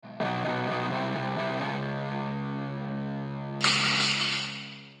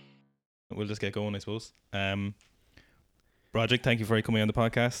we'll just get going, I suppose. Broderick, thank you for coming on the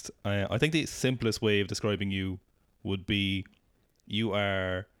podcast. I think the simplest way of describing you would be you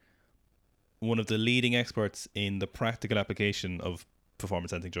are one of the leading experts in the practical application of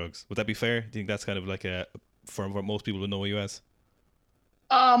performance-enhancing drugs. Would that be fair? Do you think that's kind of like for what most people would know you as?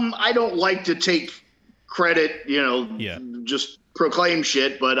 I don't like to take credit, just proclaim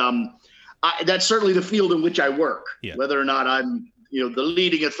shit, but that's certainly the field in which I work. Yeah. Whether or not I'm, the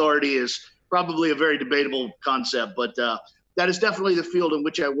leading authority is probably a very debatable concept, but that is definitely the field in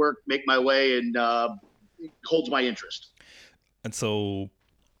which I work, make my way, and holds my interest. And so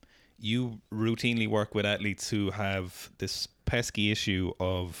you routinely work with athletes who have this pesky issue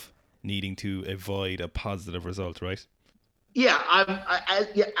of needing to avoid a positive result, right? Yeah,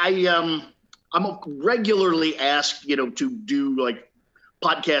 I'm regularly asked, to do like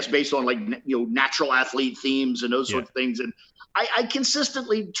podcasts based on like, natural athlete themes and those sorts of things. And I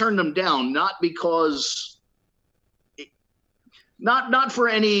consistently turn them down, not because not for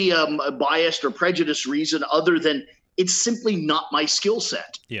any biased or prejudiced reason other than it's simply not my skill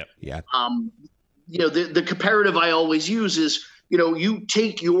set. Yeah. Yeah. The comparative I always use is, you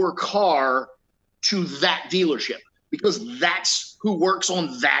take your car to that dealership because that's who works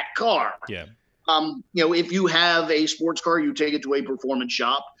on that car. Yeah. If you have a sports car, you take it to a performance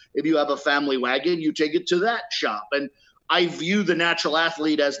shop. If you have a family wagon, you take it to that shop. And I view the natural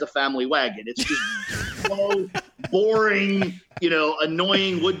athlete as the family wagon. It's just slow, boring,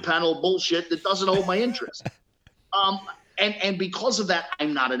 annoying wood panel bullshit that doesn't hold my interest. And because of that,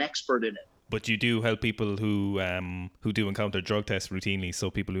 I'm not an expert in it. But you do help people who do encounter drug tests routinely, so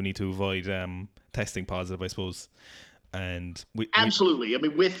people who need to avoid testing positive, I suppose. And absolutely. I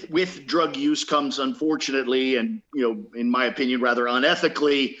mean, with drug use comes, unfortunately, and in my opinion, rather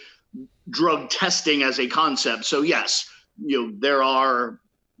unethically, drug testing as a concept. So yes, there are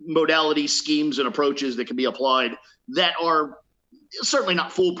modality schemes and approaches that can be applied that are certainly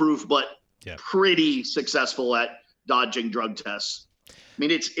not foolproof, but pretty successful at dodging drug tests. I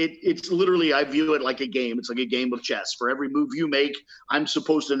mean, it's literally, I view it like a game. It's like a game of chess. For every move you make, I'm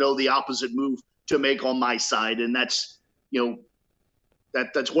supposed to know the opposite move to make on my side. And that's,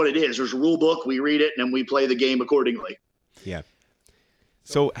 that's what it is. There's a rule book. We read it and then we play the game accordingly. Yeah.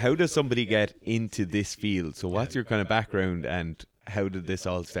 So how does somebody get into this field? So what's your kind of background and how did this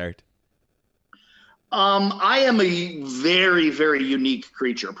all start? I am a very, very unique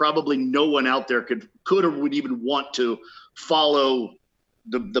creature. Probably no one out there could or would even want to follow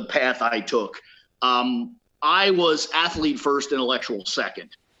the path I took. I was athlete first, intellectual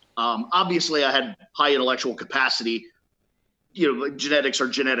second. Obviously, I had high intellectual capacity. Genetics are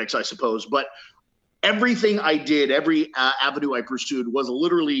genetics, I suppose. But everything I did, every avenue I pursued was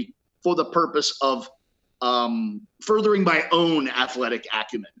literally for the purpose of furthering my own athletic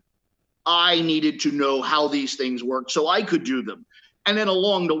acumen. I needed to know how these things work so I could do them. And then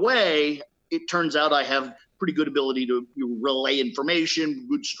along the way, it turns out I have pretty good ability to relay information,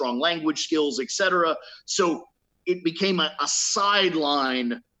 good, strong language skills, etc. So it became a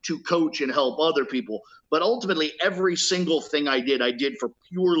sideline to coach and help other people. But ultimately, every single thing I did for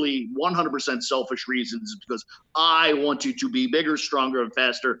purely 100% selfish reasons because I wanted to be bigger, stronger, and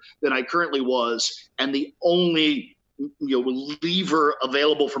faster than I currently was. And the only lever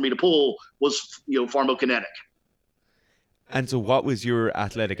available for me to pull was pharmacokinetic. And so what was your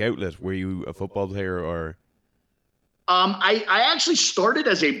athletic outlet? Were you a football player or? I actually started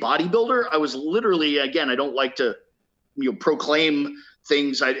as a bodybuilder. I was literally, again, I don't like to proclaim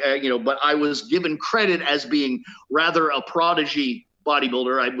things, but I was given credit as being rather a prodigy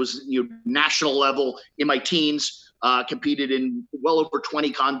bodybuilder. I was national level in my teens, competed in well over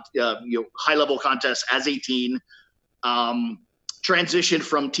 20 high level contests as a teen. Transitioned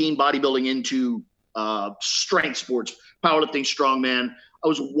from teen bodybuilding into strength sports, powerlifting, strongman. I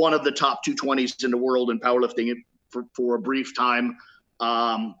was one of the top 220s in the world in powerlifting for a brief time.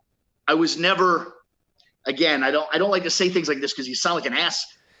 I was never, again, I don't like to say things like this because you sound like an ass.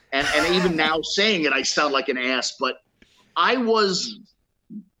 And even now saying it, I sound like an ass, but I was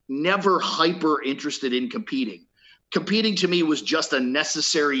never hyper interested in competing. Competing to me was just a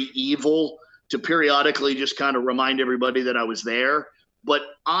necessary evil to periodically just kind of remind everybody that I was there. But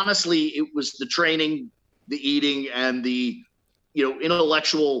honestly, it was the training, the eating, and the,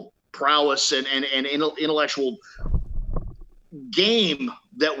 intellectual prowess and intellectual game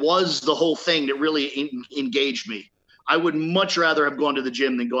that was the whole thing that really engaged me. I would much rather have gone to the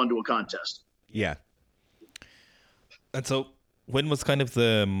gym than gone to a contest. Yeah. And so when was kind of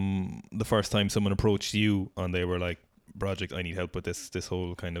the first time someone approached you and they were like, Broderick, I need help with this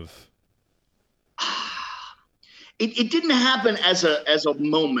whole kind of... it didn't happen as a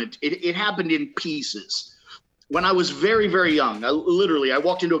moment. It happened in pieces. When I was very, very young, I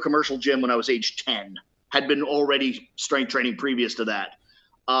walked into a commercial gym when I was age 10, had been already strength training previous to that.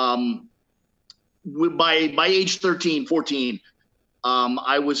 By age 13, 14,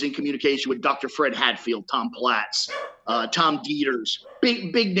 I was in communication with Dr. Fred Hatfield, Tom Platz, Tom Dieters,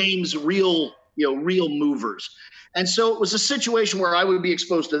 big names, real movers. And so it was a situation where I would be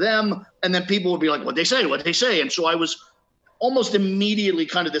exposed to them, and then people would be like, what'd they say? And so I was almost immediately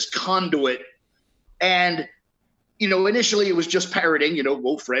kind of this conduit. And, initially it was just parroting,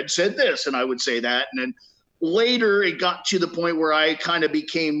 well, Fred said this, and I would say that. And then later it got to the point where I kind of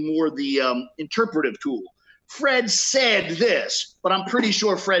became more the interpretive tool. Fred said this, but I'm pretty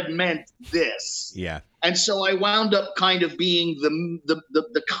sure Fred meant this. Yeah. And so I wound up kind of being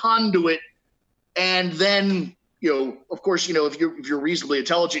the conduit. And then, of course, if you're reasonably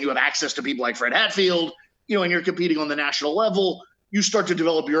intelligent, you have access to people like Fred Hatfield, and you're competing on the national level, you start to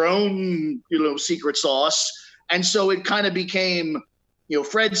develop your own, secret sauce. And so it kind of became,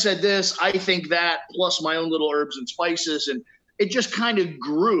 Fred said this, I think that, plus my own little herbs and spices. And it just kind of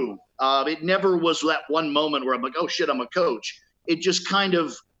grew. It never was that one moment where I'm like, oh shit, I'm a coach. It just kind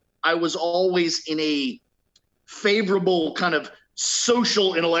of, I was always in a favorable kind of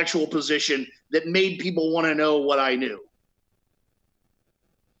social intellectual position that made people want to know what I knew.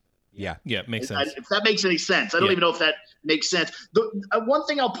 Yeah, makes sense. If that makes any sense. I don't even know if that makes sense. The one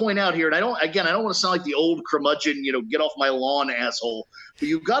thing I'll point out here, and I don't want to sound like the old curmudgeon, get off my lawn asshole, but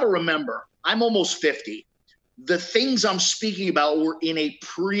you've got to remember, I'm almost 50. The things I'm speaking about were in a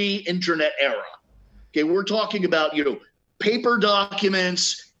pre-internet era. Okay, we're talking about, paper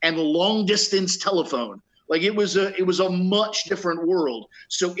documents and long distance telephone. Like it was a much different world.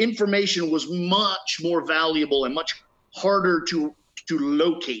 So information was much more valuable and much harder to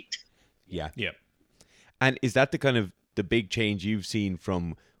locate. Yeah. Yeah. And is that the big change you've seen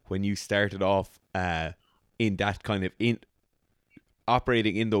from when you started off in that kind of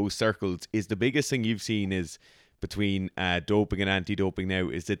operating in those circles? Is the biggest thing you've seen is between doping and anti-doping now?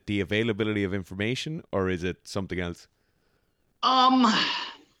 Is it the availability of information, or is it something else?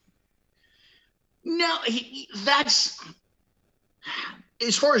 No, that's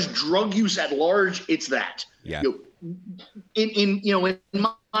as far as drug use at large, it's that. Yeah. In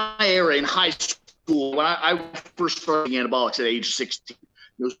my era in high school, when I first started anabolics at age 16,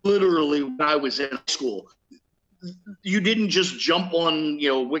 it was literally when I was in high school. You didn't just jump on,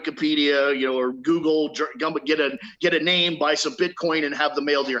 Wikipedia, or Google, get a name, buy some Bitcoin, and have them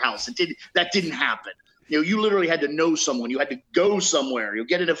mailed to your house. That didn't happen. You literally had to know someone. You had to go somewhere. You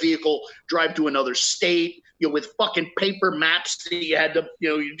get in a vehicle, drive to another state, with fucking paper maps that you had to,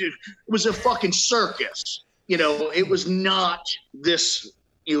 it was a fucking circus. It was not this,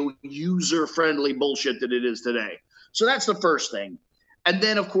 user-friendly bullshit that it is today. So that's the first thing. And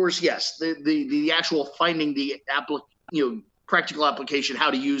then, of course, yes, the actual finding the practical application,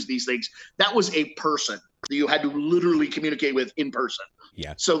 how to use these things, that was a person that you had to literally communicate with in person.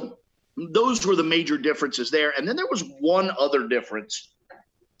 Yeah. So those were the major differences there. And then there was one other difference,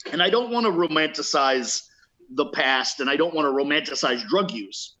 and I don't want to romanticize the past, and I don't want to romanticize drug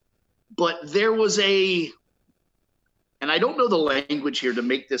use, but there was and I don't know the language here to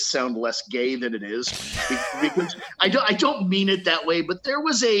make this sound less gay than it is, because I don't mean it that way, but there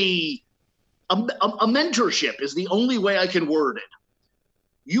was a mentorship is the only way I can word it.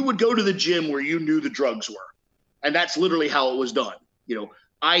 You would go to the gym where you knew the drugs were, and that's literally how it was done.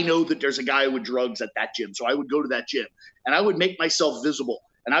 I know that there's a guy with drugs at that gym, so I would go to that gym, and I would make myself visible,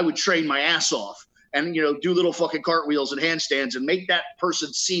 and I would train my ass off, and do little fucking cartwheels and handstands, and make that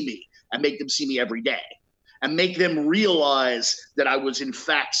person see me, and make them see me every day, and make them realize that I was in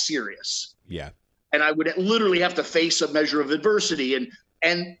fact serious. Yeah. And I would literally have to face a measure of adversity, and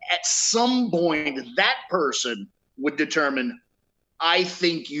at some point that person would determine, I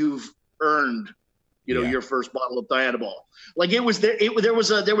think you've earned your first bottle of Dianabol. Like it was there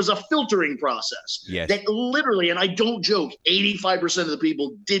was a filtering process. Yes. That literally, and I don't joke, 85% of the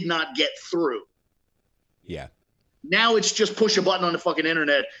people did not get through. Yeah. Now it's just push a button on the fucking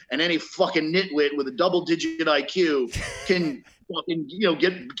internet, and any fucking nitwit with a double-digit IQ can fucking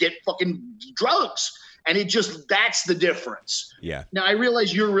get fucking drugs, and that's the difference. Yeah. Now I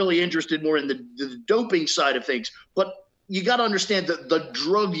realize you're really interested more in the doping side of things, but you got to understand that the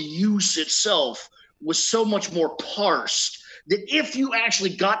drug use itself was so much more parsed that if you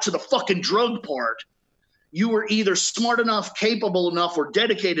actually got to the fucking drug part, you were either smart enough, capable enough, or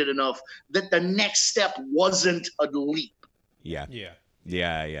dedicated enough that the next step wasn't a leap. Yeah. Yeah.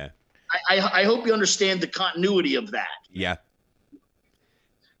 Yeah. Yeah. I hope you understand the continuity of that. Yeah.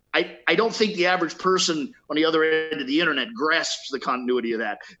 I I don't think the average person on the other end of the internet grasps the continuity of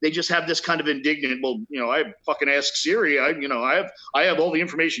that. They just have this kind of indignant, well, I fucking asked Siri, I have all the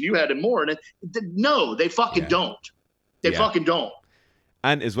information you had and more. And no, they fucking don't. They fucking don't.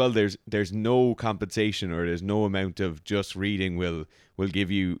 And as well, there's no compensation, or there's no amount of just reading will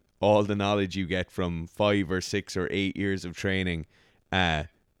give you all the knowledge you get from 5 or 6 or 8 years of training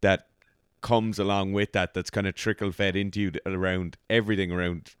that comes along with that. That's kind of trickle fed into you around everything,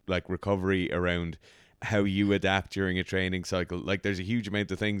 around like recovery, around how you adapt during a training cycle. Like there's a huge amount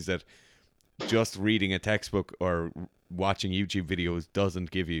of things that just reading a textbook or watching YouTube videos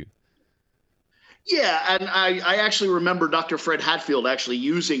doesn't give you. Yeah, and I actually remember Dr. Fred Hatfield actually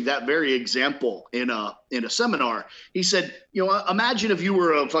using that very example in a seminar. He said, imagine if you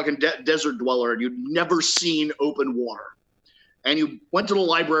were a fucking desert dweller and you'd never seen open water, and you went to the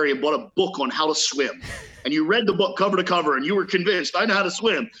library and bought a book on how to swim, and you read the book cover to cover, and you were convinced, I know how to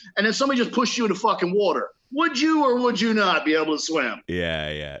swim, and then somebody just pushed you into fucking water. Would you or would you not be able to swim?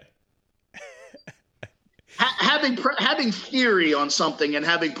 Yeah. Having theory on something and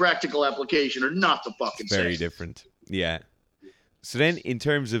having practical application are not the fucking same. Very different. Yeah. So then, in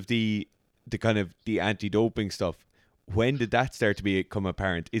terms of the kind of the anti-doping stuff, when did that start to become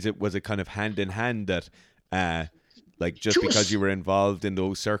apparent? Was it kind of hand in hand that, like, just because you were involved in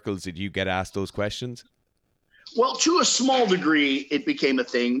those circles, did you get asked those questions? Well, to a small degree, it became a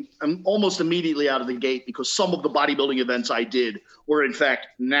thing almost immediately out of the gate, because some of the bodybuilding events I did were, in fact,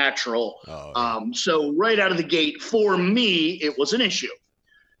 natural. Oh, yeah. So right out of the gate, for me, it was an issue.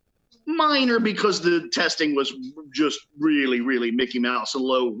 Minor, because the testing was just really, really Mickey Mouse and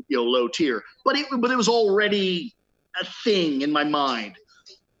low tier. But it was already a thing in my mind.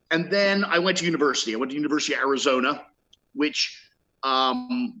 And then I went to university. I went to University of Arizona, which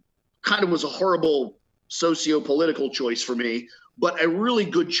kind of was a horrible socio-political choice for me, but a really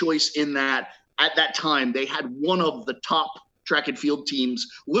good choice in that at that time they had one of the top track and field teams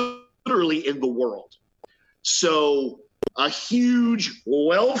literally in the world. So a huge,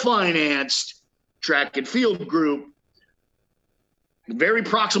 well-financed track and field group, very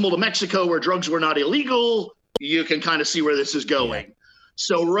proximal to Mexico where drugs were not illegal. You can kind of see where this is going.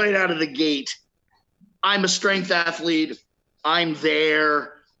 So right out of the gate, I'm a strength athlete. I'm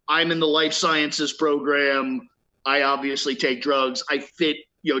there. I'm in the life sciences program. I obviously take drugs. I fit,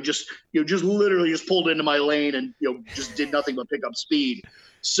 just literally just pulled into my lane and, just did nothing but pick up speed.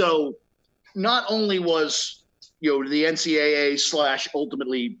 So not only was, the NCAA /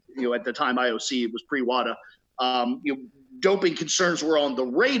 ultimately, at the time IOC, it was pre-WADA, doping concerns were on the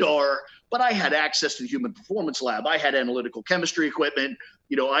radar, but I had access to the Human Performance Lab. I had analytical chemistry equipment.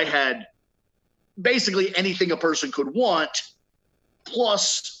 I had basically anything a person could want,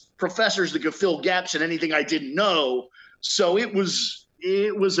 plus professors that could fill gaps in anything I didn't know. So it was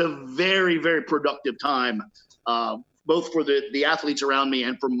a very, very productive time, both for the athletes around me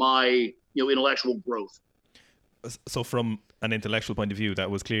and for my intellectual growth. So from an intellectual point of view, that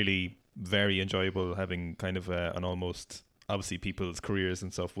was clearly very enjoyable, having kind of an almost, obviously people's careers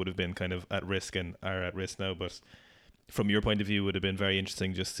and stuff would have been kind of at risk and are at risk now, but from your point of view, it would have been very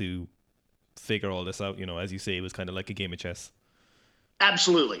interesting just to figure all this out. As you say, it was kind of like a game of chess.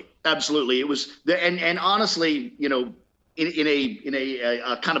 Absolutely. It was and honestly, in a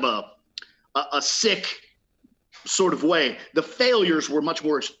kind of a sick sort of way, the failures were much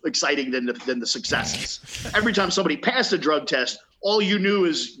more exciting than the successes. Every time somebody passed a drug test, all you knew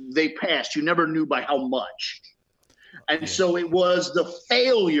is they passed. You never knew by how much. And so it was the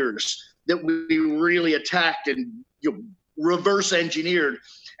failures that we really attacked and reverse engineered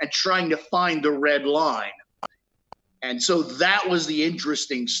and trying to find the red line. And so that was the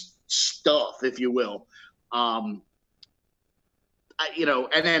interesting stuff, if you will. And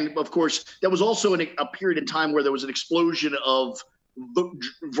then, of course, there was also a period in time where there was an explosion of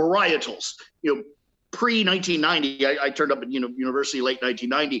varietals. Pre-1990, I turned up at university late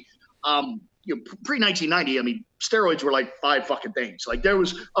 1990. Pre-1990, I mean, steroids were like 5 fucking things. Like there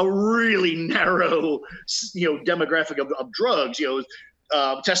was a really narrow, demographic of drugs.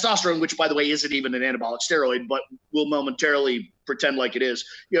 Testosterone, which by the way isn't even an anabolic steroid, but we'll momentarily pretend like it is.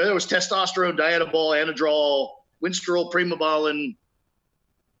 There was testosterone, dianabol, anadrol, winstrol, primobolan,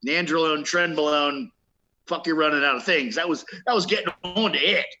 nandrolone, trenbolone. Fuck, you're running out of things. That was getting on to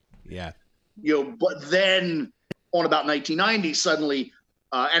it. Yeah. But then on about 1990, suddenly,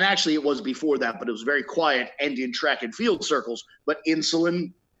 and actually it was before that, but it was very quiet and in track and field circles. But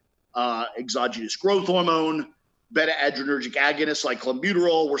insulin, exogenous growth hormone, beta-adrenergic agonists like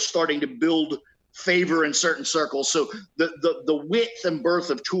clenbuterol were starting to build favor in certain circles. So the width and birth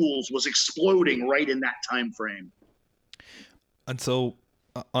of tools was exploding right in that time frame. And so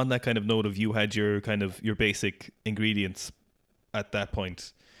on that kind of note of you had your kind of your basic ingredients at that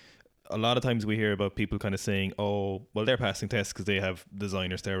point, a lot of times we hear about people kind of saying, oh, well, they're passing tests because they have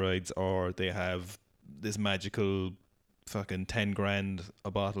designer steroids or they have this magical fucking 10 grand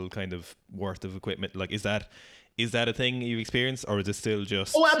a bottle kind of worth of equipment. Like, is that a thing you've experienced, or is it still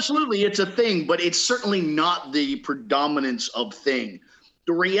just... Oh, absolutely. It's a thing, but it's certainly not the predominance of thing.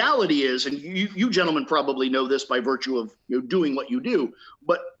 The reality is, and you gentlemen probably know this by virtue of doing what you do,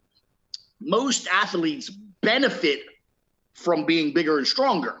 but most athletes benefit from being bigger and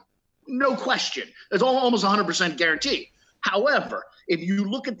stronger. No question. It's almost 100% guarantee. However, if you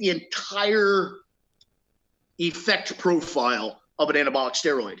look at the entire effect profile of an anabolic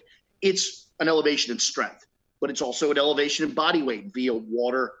steroid, it's an elevation in strength, but it's also an elevation in body weight via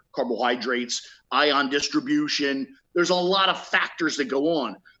water, carbohydrates, ion distribution. There's a lot of factors that go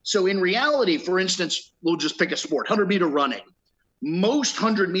on. So in reality, for instance, we'll just pick a sport, 100-meter running. Most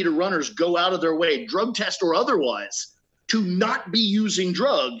 100-meter runners go out of their way, drug test or otherwise, to not be using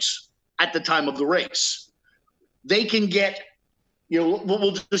drugs at the time of the race. They can get,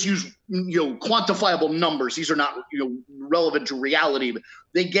 we'll just use, quantifiable numbers. These are not, relevant to reality, but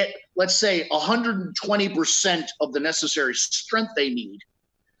they get, let's say, 120% of the necessary strength they need.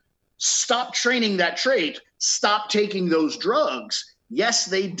 Stop training that trait, stop taking those drugs. Yes,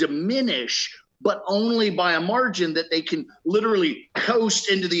 they diminish, but only by a margin that they can literally coast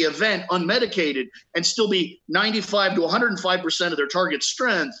into the event unmedicated and still be 95 to 105% of their target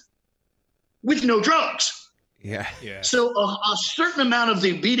strength with no drugs. Yeah. So a certain amount of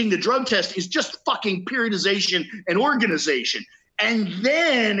the beating the drug test is just fucking periodization and organization. And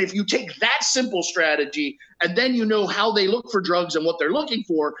then if you take that simple strategy and then you know how they look for drugs and what they're looking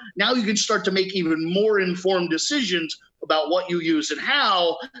for, now you can start to make even more informed decisions about what you use and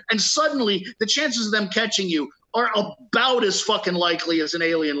how. And suddenly the chances of them catching you are about as fucking likely as an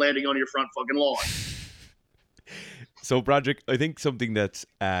alien landing on your front fucking lawn. So, Broderick, I think something that's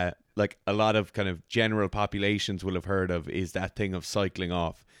like a lot of kind of general populations will have heard of is that thing of cycling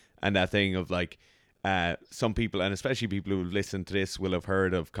off, and that thing of like some people, and especially people who listen to this, will have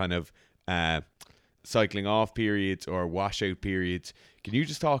heard of kind of cycling off periods or washout periods. Can you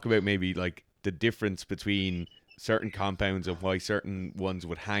just talk about maybe like the difference between certain compounds and why certain ones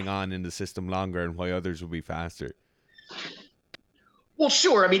would hang on in the system longer and why others would be faster? Well,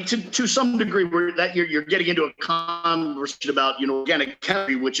 sure. I mean, to some degree, you're getting into a conversation about organic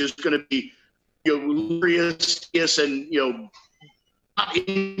chemistry, which is going to be laborious and not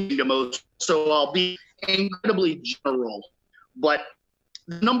into the most. So I'll be incredibly general, but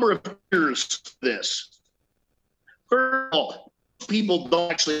the number of years this. First of all, people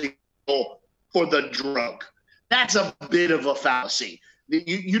don't actually go for the drug. That's a bit of a fallacy.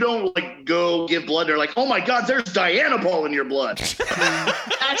 You don't like go give blood. They're like, oh my God, there's Dianabol in your blood.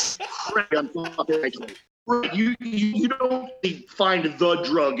 That's unlikely. Right. You don't find the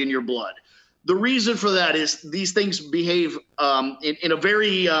drug in your blood. The reason for that is these things behave in a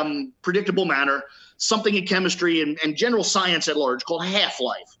very predictable manner, something in chemistry and general science at large called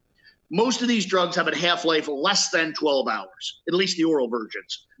half-life. Most of these drugs have a half-life less than 12 hours, at least the oral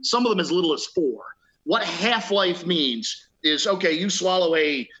versions. Some of them as little as 4. What half-life means is, okay, you swallow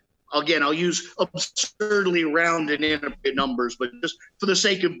again, I'll use absurdly round and inappropriate numbers, but just for the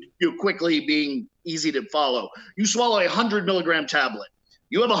sake of quickly being easy to follow, you swallow a 100 milligram tablet.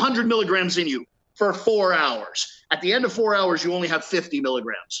 You have 100 milligrams in you for 4 hours. At the end of 4 hours, you only have 50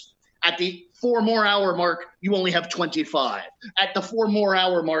 milligrams. At the 4 more hour mark, you only have 25. At the 4 more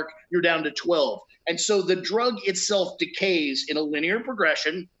hour mark, you're down to 12. And so the drug itself decays in a linear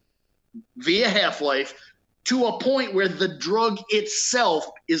progression via half-life to a point where the drug itself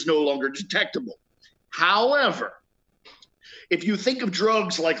is no longer detectable. However, if you think of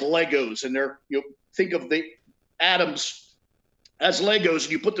drugs like Legos and think of the atoms as Legos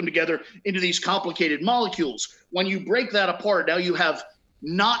and you put them together into these complicated molecules, when you break that apart, now you have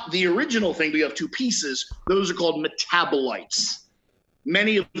not the original thing, but you have 2 pieces. Those are called metabolites.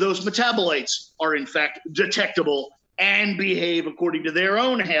 Many of those metabolites are in fact detectable and behave according to their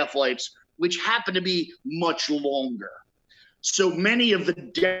own half-lives, which happen to be much longer. So many of the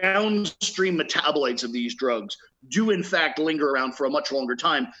downstream metabolites of these drugs do in fact linger around for a much longer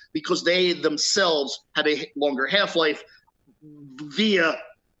time because they themselves have a longer half-life via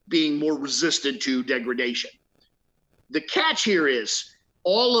being more resistant to degradation. The catch here is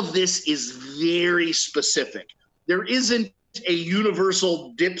all of this is very specific. There isn't a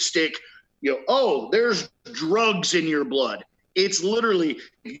universal dipstick, there's drugs in your blood. It's literally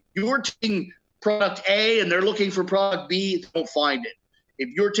you're taking product A and they're looking for product B, they don't find it. If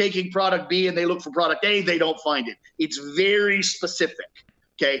you're taking product B and they look for product A, they don't find it. It's very specific.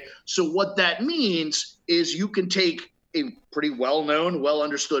 Okay. So what that means is you can take a pretty well-known,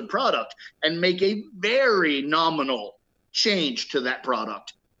 well-understood product and make a very nominal change to that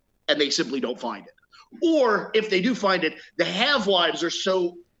product, and they simply don't find it. Or if they do find it, the half-lives are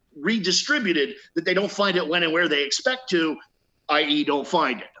so redistributed that they don't find it when and where they expect to, i.e. don't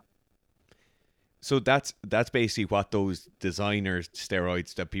find it. So that's basically what those designer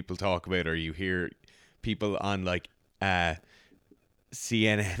steroids that people talk about, or you hear people on like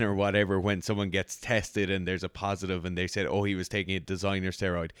CNN or whatever, when someone gets tested and there's a positive and they said, oh, he was taking a designer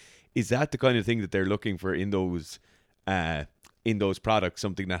steroid. Is that the kind of thing that they're looking for in those products,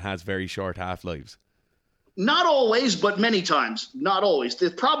 something that has very short half-lives? Not always, but many times. Not always. The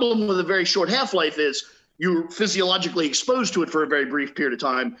problem with a very short half-life is you're physiologically exposed to it for a very brief period of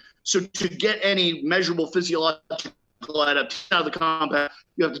time. So to get any measurable physiological adaptation out of the compound,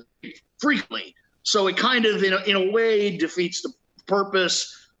 you have to take it frequently. So it kind of, in a way, defeats the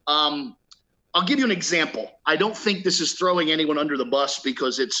purpose. I'll give you an example. I don't think this is throwing anyone under the bus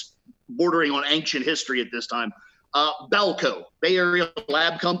because it's bordering on ancient history at this time. Balco, Bay Area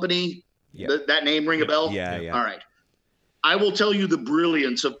lab company. Yeah. That name ring a bell? Yeah. All right. I will tell you the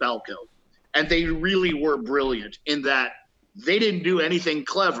brilliance of Balco. And they really were brilliant in that they didn't do anything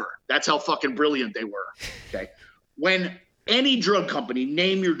clever. That's how fucking brilliant they were. Okay. When any drug company,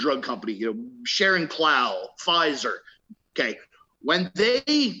 name your drug company, Schering-Plough, Pfizer, okay, when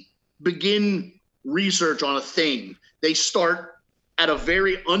they begin research on a thing, they start at a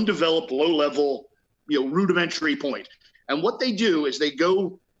very undeveloped, low-level, rudimentary point. And what they do is they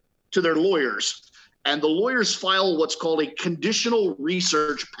go to their lawyers, and the lawyers file what's called a conditional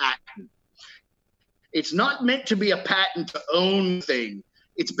research patent. It's not meant to be a patent to own thing.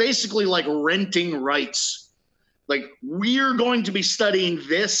 It's basically like renting rights. Like, we're going to be studying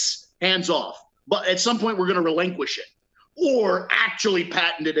this, hands off, but at some point we're going to relinquish it or actually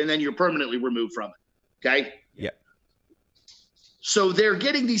patent it, and then you're permanently removed from it. Okay? Yeah. So they're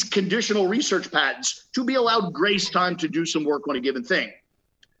getting these conditional research patents to be allowed grace time to do some work on a given thing.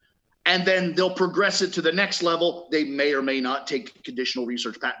 And then they'll progress it to the next level. They may or may not take a conditional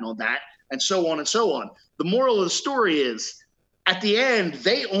research patent on that, and so on and so on. The moral of the story is, at the end,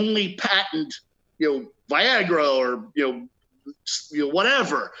 they only patent, Viagra or,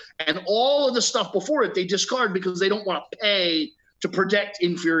 whatever. And all of the stuff before it, they discard because they don't want to pay to protect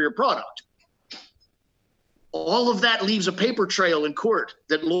inferior product. All of that leaves a paper trail in court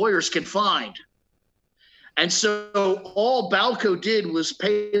that lawyers can find. And so all Balco did was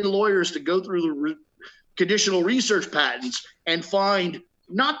pay lawyers to go through the conditional research patents and find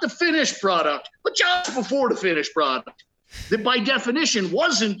not the finished product, but just before the finished product, that by definition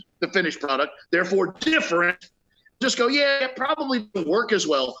wasn't the finished product, therefore different. Just go, yeah, it probably doesn't work as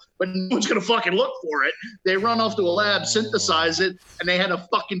well, but no one's going to fucking look for it. They run off to a lab, synthesize it, and they had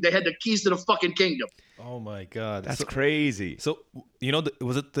the keys to the fucking kingdom. Oh my God. That's crazy. So,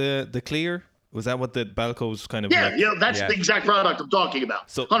 was it the Clear? Was that what the Balco's kind of? Yeah, that's the exact product I'm talking about.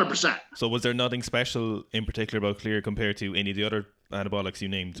 So 100%. So was there nothing special in particular about Clear compared to any of the other anabolics you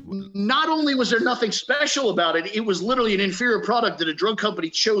named? Not only was there nothing special about it, it was literally an inferior product that a drug company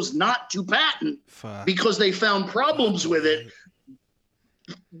chose not to patent because they found problems with it.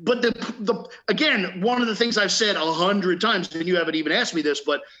 But again, one of the things I've said 100 times, and you haven't even asked me this,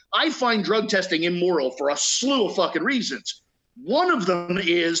 but I find drug testing immoral for a slew of fucking reasons. One of them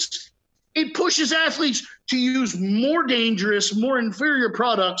is it pushes athletes to use more dangerous, more inferior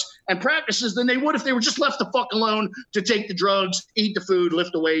products and practices than they would if they were just left the fuck alone to take the drugs, eat the food,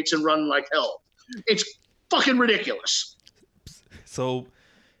 lift the weights, and run like hell. It's fucking ridiculous. So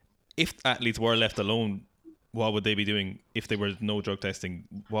if athletes were left alone, what would they be doing if there was no drug testing?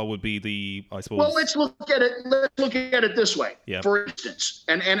 What would be the, I suppose? Well, let's look at it this way. Yeah. For instance,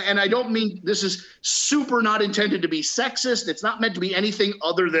 and I don't mean, this is super not intended to be sexist. It's not meant to be anything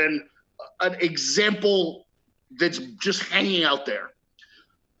other than an example that's just hanging out there.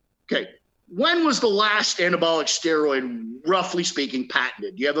 Okay. When was the last anabolic steroid, roughly speaking,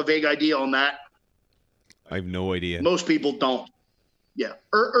 patented? Do you have a vague idea on that? I have no idea. Most people don't. Yeah.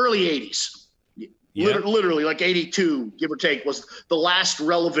 Early 80s. Yeah. Literally like 82, give or take, was the last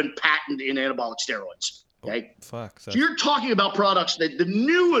relevant patent in anabolic steroids. Okay. Oh, fuck. So you're talking about products that the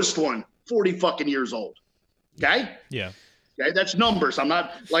newest one, 40 fucking years old. Okay. Yeah. Okay, that's numbers. I'm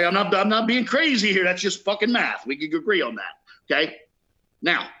not being crazy here. That's just fucking math. We can agree on that. Okay.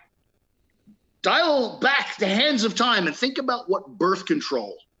 Now, dial back the hands of time and think about what birth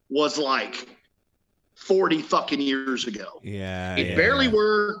control was like 40 fucking years ago. Yeah. It barely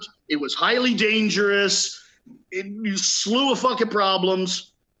worked. It was highly dangerous. You slew of fucking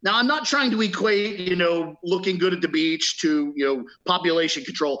problems. Now, I'm not trying to equate, looking good at the beach to, population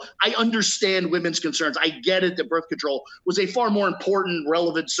control. I understand women's concerns. I get it that birth control was a far more important,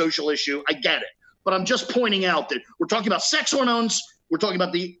 relevant social issue. I get it. But I'm just pointing out that we're talking about sex hormones. We're talking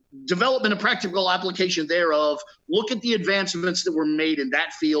about the development and practical application thereof. Look at the advancements that were made in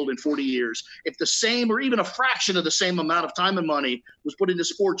that field in 40 years. If the same or even a fraction of the same amount of time and money was put into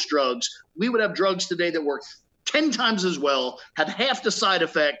sports drugs, we would have drugs today that work 10 times as well, have half the side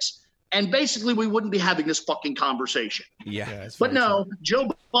effects, and basically we wouldn't be having this fucking conversation. Yeah. But no, Joe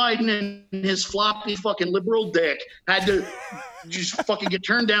Biden and his floppy fucking liberal dick had to just fucking get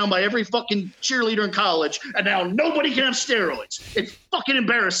turned down by every fucking cheerleader in college, and now nobody can have steroids. It's fucking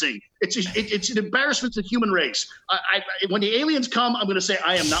embarrassing. It's an embarrassment to the human race. When the aliens come, I'm going to say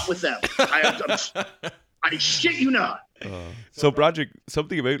I am not with them. I shit you not. So, Broderick,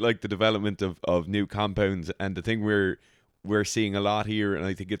 something about like the development of new compounds, and the thing we're seeing a lot here, and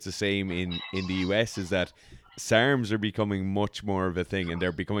I think it's the same in the US, is that SARMs are becoming much more of a thing, and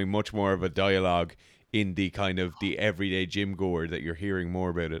they're becoming much more of a dialogue in the kind of the everyday gym goer, that you're hearing more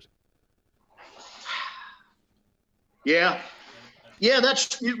about it. Yeah,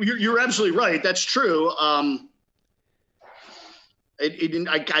 that's you're absolutely right. That's true. I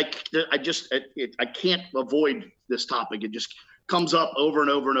can't avoid this topic. It just comes up over and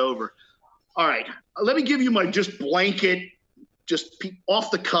over and over. All right, let me give you my just blanket, just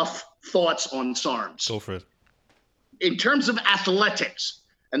off the cuff thoughts on SARMs. Go for it. In terms of athletics,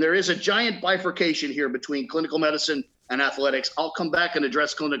 and there is a giant bifurcation here between clinical medicine and athletics. I'll come back and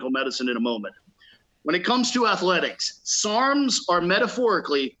address clinical medicine in a moment. When it comes to athletics, SARMs are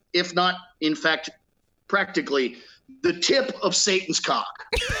metaphorically, if not in fact practically, the tip of Satan's cock.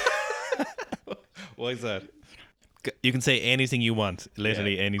 Why is that? You can say anything you want,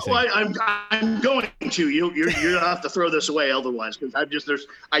 literally anything. Well, I'm going to. You're gonna have to throw this away otherwise, because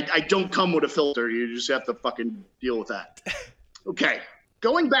I don't come with a filter. You just have to fucking deal with that. Okay,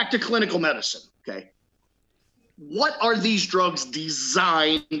 going back to clinical medicine. Okay, what are these drugs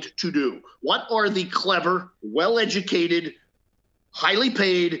designed to do? What are the clever, well-educated, highly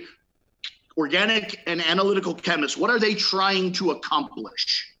paid, organic and analytical chemists, what are they trying to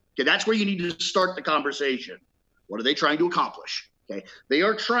accomplish? Okay, that's where you need to start the conversation. What are they trying to accomplish? Okay, they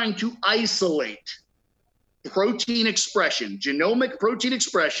are trying to isolate protein expression, genomic protein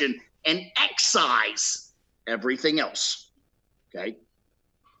expression, and excise everything else. Okay.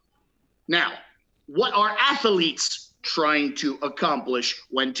 Now, what are athletes trying to accomplish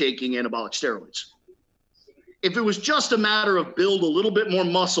when taking anabolic steroids? If it was just a matter of build a little bit more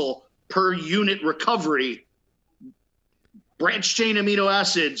muscle per unit recovery, branched chain amino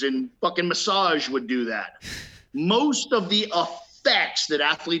acids and fucking massage would do that. Most of the effects that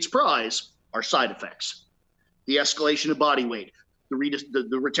athletes prize are side effects. The escalation of body weight, the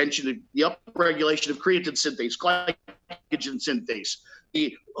retention, the upregulation of creatine synthase, glycogen synthase,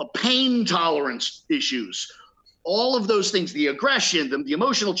 the pain tolerance issues, all of those things, the aggression, the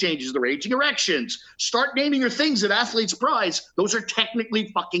emotional changes, the raging erections. Start naming your things that athletes prize. Those are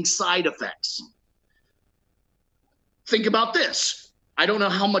technically fucking side effects. Think about this. I don't know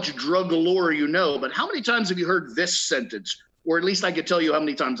how much drug lore you know, but how many times have you heard this sentence? Or at least I could tell you how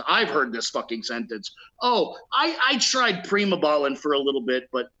many times I've heard this fucking sentence. Oh, I tried Primobolan for a little bit,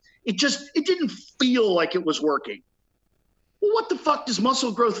 but it didn't feel like it was working. Well, what the fuck does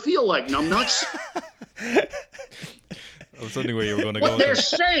muscle growth feel like, numbnuts? I was wondering where you were going to go.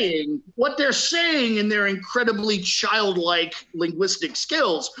 What they're saying in their incredibly childlike linguistic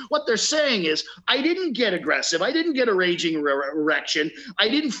skills, what they're saying is, I didn't get aggressive. I didn't get a raging erection. I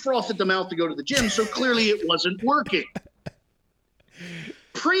didn't froth at the mouth to go to the gym, so clearly it wasn't working.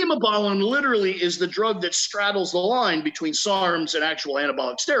 Primobolan literally is the drug that straddles the line between SARMs and actual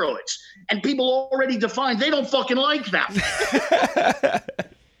anabolic steroids. And people already defined they don't fucking like that.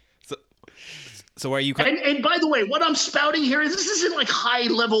 So are you? And by the way, what I'm spouting here is this isn't like high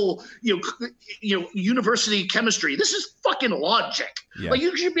level, university chemistry. This is fucking logic. Yeah. Like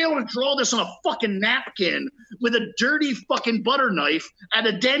you should be able to draw this on a fucking napkin with a dirty fucking butter knife at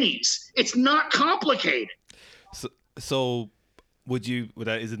a Denny's. It's not complicated. So would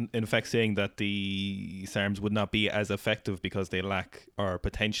that is in effect saying that the SARMs would not be as effective because they lack or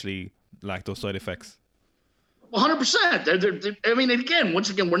potentially lack those side effects? 100%. I mean, again, once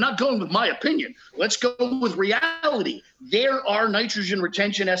again, we're not going with my opinion. Let's go with reality. There are nitrogen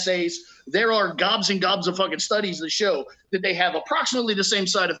retention assays. There are gobs and gobs of fucking studies that show that they have approximately the same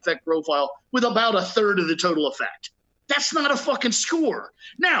side effect profile with about a third of the total effect. That's not a fucking score.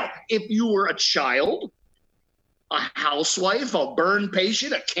 Now, if you were a child, a housewife, a burn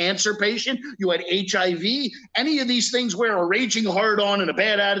patient, a cancer patient, you had HIV, any of these things where a raging hard-on and a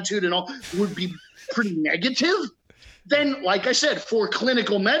bad attitude and all would be pretty negative, then, like I said, for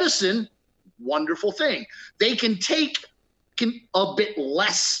clinical medicine, wonderful thing. They can take a bit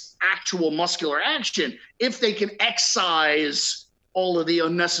less actual muscular action if they can excise all of the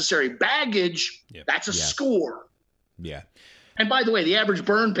unnecessary baggage. That's a score. Yeah. And by the way, the average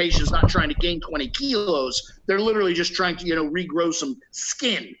burn patient is not trying to gain 20 kilos. They're literally just trying to, regrow some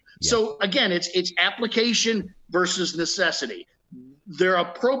skin. Yeah. So again, it's application versus necessity. They're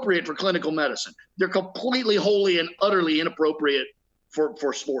appropriate for clinical medicine. They're completely, wholly, and utterly inappropriate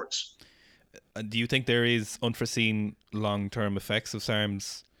for sports. Do you think there is unforeseen long-term effects of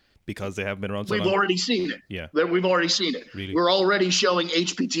SARMs because they haven't been around so long? We've already seen it. Yeah. We've already seen it. Really? We're already showing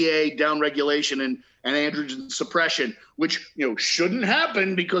HPTA downregulation and androgen suppression, which shouldn't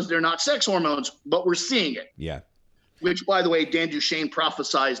happen because they're not sex hormones, but we're seeing it. Yeah. Which, by the way, Dan Duchaine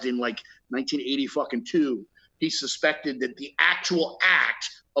prophesized in 1982. He suspected that the actual act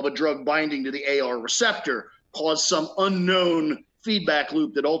of a drug binding to the AR receptor caused some unknown feedback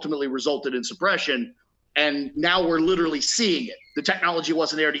loop that ultimately resulted in suppression. And now we're literally seeing it. The technology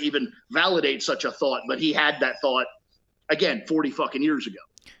wasn't there to even validate such a thought, but he had that thought, again, 40 fucking years ago.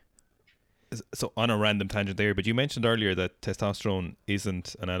 So on a random tangent there, but you mentioned earlier that testosterone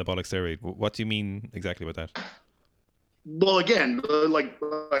isn't an anabolic steroid. What do you mean exactly with that? Well, again,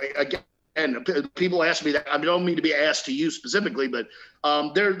 again, people ask me that. I don't mean to be asked to you specifically, but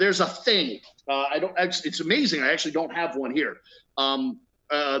there's a thing. It's amazing. I actually don't have one here.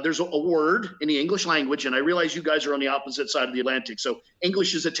 There's a word in the English language, and I realize you guys are on the opposite side of the Atlantic, so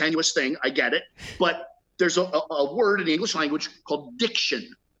English is a tenuous thing. I get it. But there's a word in the English language called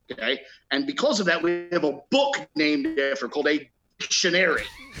diction. Okay. And because of that, we have a book named after called a dictionary.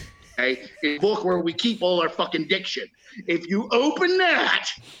 Okay. A book where we keep all our fucking diction. If you open that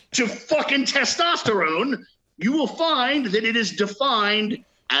to fucking testosterone, you will find that it is defined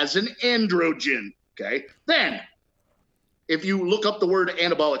as an androgen. Okay. Then if you look up the word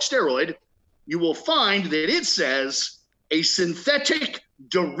anabolic steroid, you will find that it says a synthetic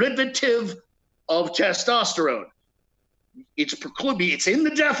derivative of testosterone. It's precluded. It's in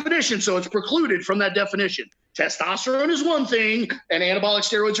the definition, so it's precluded from that definition. Testosterone is one thing, and anabolic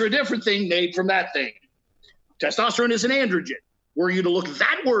steroids are a different thing made from that thing. Testosterone is an androgen. Were you to look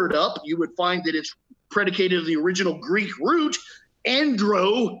that word up, you would find that it's predicated of the original Greek root,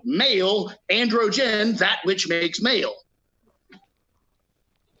 andro, male, androgen, that which makes male.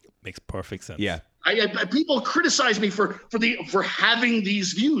 Makes perfect sense. Yeah. People criticize me for having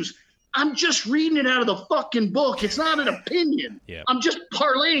these views. I'm just reading it out of the fucking book. It's not an opinion. Yeah. I'm just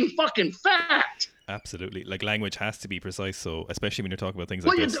parlaying fucking fact. Absolutely. Like, language has to be precise, so especially when you're talking about things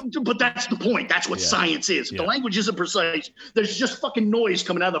like this. But that's the point. That's what science is. If the language isn't precise, there's just fucking noise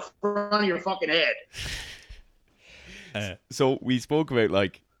coming out of the front of your fucking head. So we spoke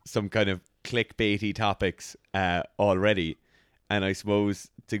about some kind of clickbaity topics already, and I suppose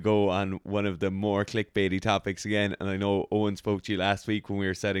to go on one of the more clickbaity topics again, and I know Owen spoke to you last week when we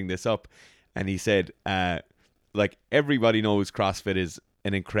were setting this up, and he said everybody knows CrossFit is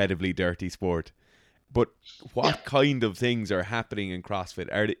an incredibly dirty sport, but what kind of things are happening in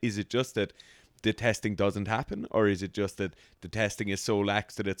CrossFit? Is it just that the testing doesn't happen, or is it just that the testing is so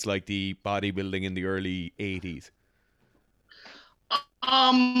lax that it's like the bodybuilding in the early 80s?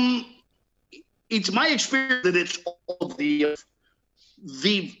 It's my experience that it's all the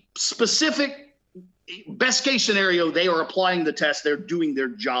specific best case scenario. They are applying the test. They're doing their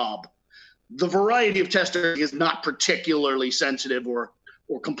job. The variety of testing is not particularly sensitive or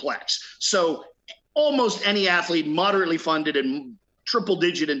complex. So almost any athlete, moderately funded and triple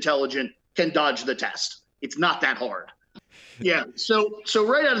digit intelligent, can dodge the test. It's not that hard. Yeah. So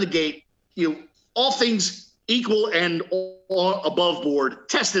right out of the gate, all things equal and all above board,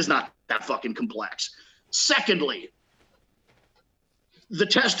 test is not that fucking complex. Secondly, the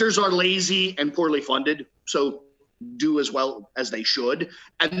testers are lazy and poorly funded, so do as well as they should.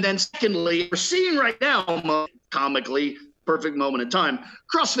 And then secondly, we're seeing right now, comically, perfect moment in time,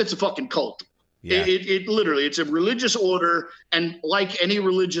 CrossFit's a fucking cult. Yeah. It literally, it's a religious order. And like any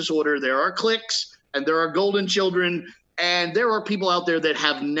religious order, there are cliques and there are golden children. And there are people out there that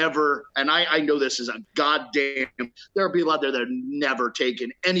have never, and I know this is a goddamn, there are people out there that have never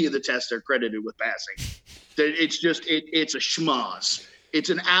taken any of the tests they're credited with passing. It's just, it's a schmoz. It's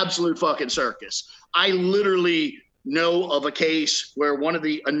an absolute fucking circus. I literally know of a case where one of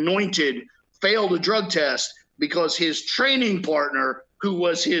the anointed failed a drug test because his training partner, who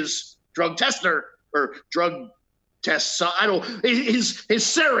was his drug tester or drug test, his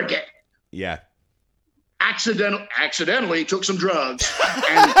surrogate. Yeah. accidentally took some drugs,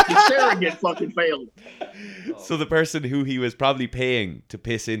 and the surrogate fucking failed. So the person who he was probably paying to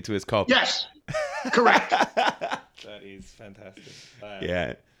piss into his cup. Yes, correct. That is fantastic.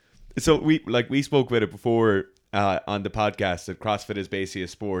 Yeah. So we spoke about it before on the podcast that CrossFit is basically a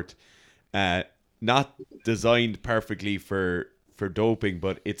sport not designed perfectly for doping,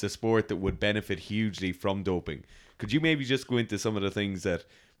 but it's a sport that would benefit hugely from doping. Could you maybe just go into some of the things that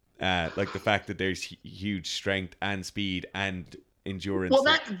like the fact that there's huge strength and speed and endurance? Well,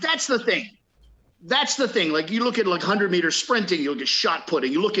 that's the thing. That's the thing. Like, you look at like 100-meter sprinting, you look at shot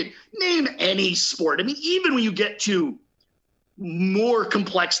putting, you look at, name any sport. I mean, even when you get to more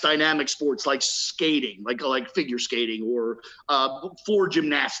complex dynamic sports like skating, like figure skating or floor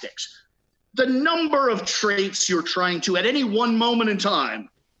gymnastics, the number of traits you're trying to at any one moment in time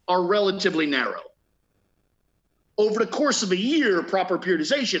are relatively narrow. Over the course of a year, proper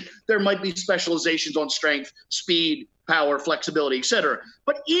periodization, there might be specializations on strength, speed, power, flexibility, etc.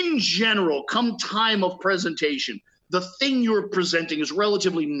 But in general, come time of presentation, the thing you're presenting is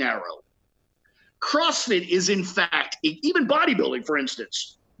relatively narrow. CrossFit is, in fact, even bodybuilding, for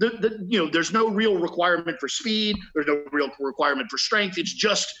instance, there's no real requirement for speed. There's no real requirement for strength. It's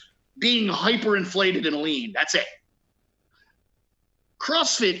just being hyperinflated and lean. That's it.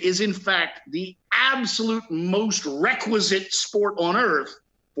 CrossFit is, in fact, the absolute most requisite sport on earth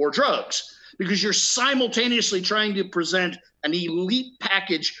for drugs, because you're simultaneously trying to present an elite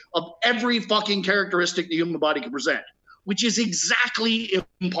package of every fucking characteristic the human body can present, which is exactly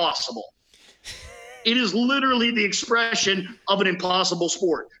impossible. It is literally the expression of an impossible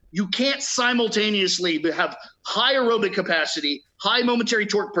sport. You can't simultaneously have high aerobic capacity, high momentary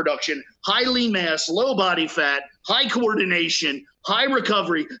torque production, high lean mass, low body fat, high coordination, high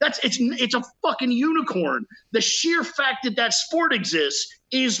recovery. It's a fucking unicorn. The sheer fact that sport exists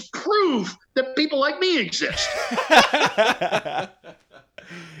is proof that people like me exist.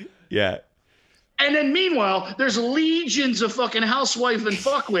 Yeah. And then meanwhile, there's legions of fucking housewife and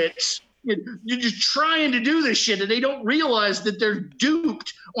fuckwits. You're just trying to do this shit, and they don't realize that they're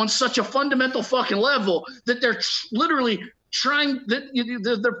duped on such a fundamental fucking level that they're literally trying.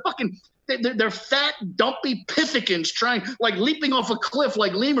 They're fucking. They're fat, dumpy pithicans trying, like, leaping off a cliff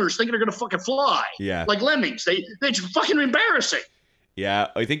like lemurs, thinking they're gonna fucking fly. Yeah. Like lemmings. They're fucking embarrassing. Yeah,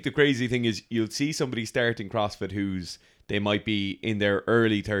 I think the crazy thing is you'll see somebody starting CrossFit they might be in their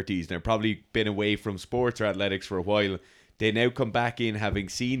early 30s and they've probably been away from sports or athletics for a while. They now come back in having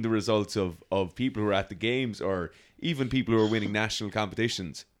seen the results of people who are at the games or even people who are winning national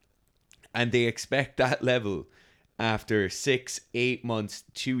competitions. And they expect that level after 6, 8 months,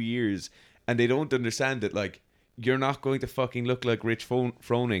 2 years. And they don't understand that, like, you're not going to fucking look like Rich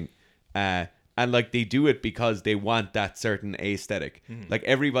Froning. And, like, they do it because they want that certain aesthetic. Like,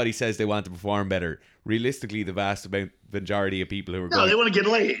 everybody says they want to perform better. Realistically, the vast majority of people who are they want to get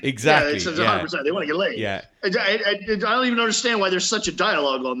laid. Exactly. Yeah, it's 100%. They want to get laid. Yeah. I don't even understand why there's such a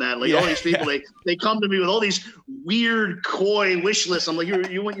dialogue on that. Like, all these people, they come to me with all these weird, coy wish lists. I'm like,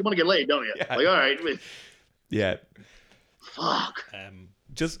 you want to get laid, don't you? Yeah. Like, all right. Yeah. Fuck.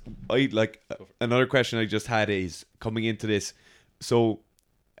 Another question I just had is coming into this. So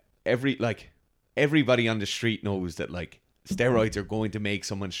everybody on the street knows that, like, steroids are going to make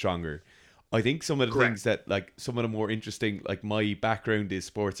someone stronger. I think some of the things that, like, some of the more interesting, like, my background is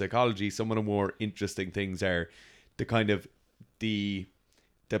sports psychology. Some of the more interesting things are the kind of the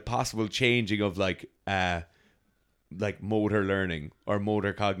possible changing of like motor learning or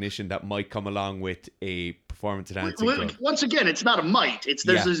motor cognition that might come along with a performance enhancing drug. Once again, it's not a might.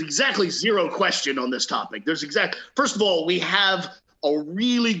 There's exactly zero question on this topic. First of all, we have a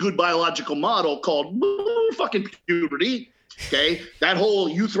really good biological model called fucking puberty. Okay, that whole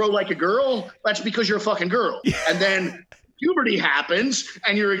you throw like a girl, that's because you're a fucking girl. And then puberty happens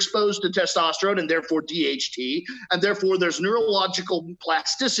and you're exposed to testosterone and therefore DHT, and therefore there's neurological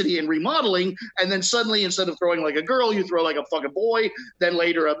plasticity and remodeling, and then suddenly instead of throwing like a girl, you throw like a fucking boy, then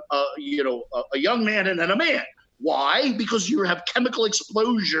later a young man, and then a man. Why? Because you have chemical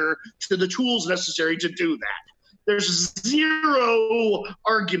exposure to the tools necessary to do that. There's zero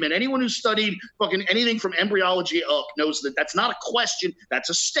argument. Anyone who's studied fucking anything from embryology up knows that that's not a question,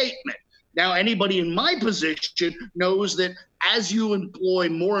 that's a statement. Now, anybody in my position knows that as you employ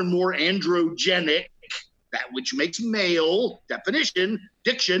more and more androgenic, that which makes male,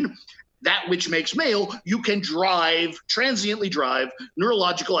 diction, that which makes male, you can transiently drive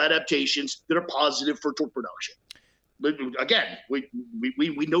neurological adaptations that are positive for torque production. Again, we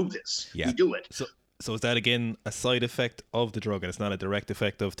know this. Yeah. We do it. So is that, again, a side effect of the drug, and it's not a direct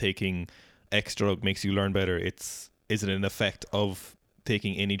effect of taking X drug makes you learn better? Is it an effect of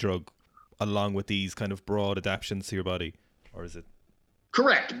taking any drug along with these kind of broad adaptations to your body, or is it?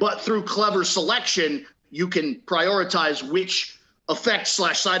 Correct. But through clever selection, you can prioritize which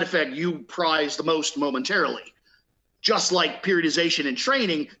effect/side effect you prize the most momentarily. Just like periodization and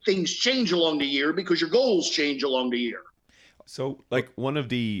training, things change along the year because your goals change along the year. So, like, one of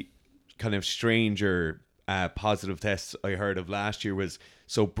the kind of stranger positive tests I heard of last year was,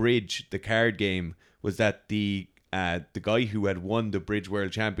 so Bridge, the card game, was that the guy who had won the Bridge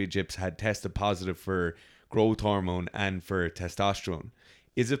World Championships had tested positive for growth hormone and for testosterone.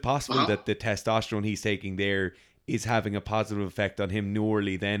 Is it possible that the testosterone he's taking there is having a positive effect on him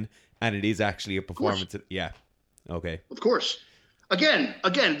neurally then, and it is actually a performance? Yeah. Okay. Of course. Again,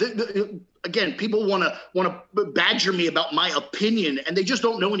 people want to badger me about my opinion, and they just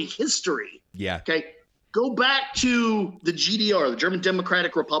don't know any history. Yeah. Okay. Go back to the GDR, the German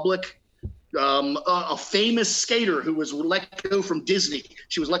Democratic Republic. A famous skater who was let go from Disney.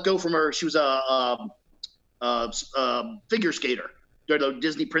 She was let go from her. She was a figure skater. The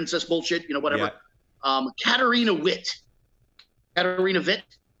Disney princess bullshit, whatever. Yeah. Katarina Witt.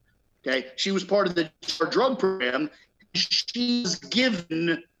 Okay, she was part of the drug program. She's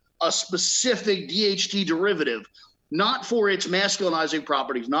given a specific DHT derivative, not for its masculinizing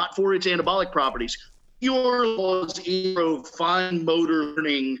properties, not for its anabolic properties. Yours was fine motor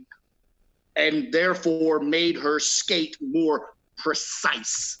learning, and therefore made her skate more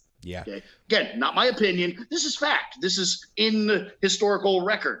precise. Yeah. Okay. Again, not my opinion. This is fact. This is in the historical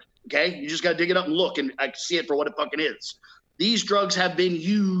record. Okay. You just got to dig it up and look, and I see it for what it fucking is. These drugs have been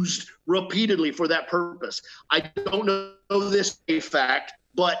used repeatedly for that purpose. I don't know this a fact,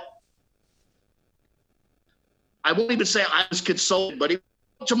 but I won't even say I was consulted, but it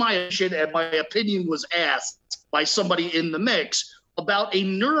went to my attention, and my opinion was asked by somebody in the mix about a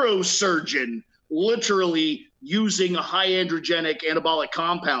neurosurgeon literally using a high androgenic anabolic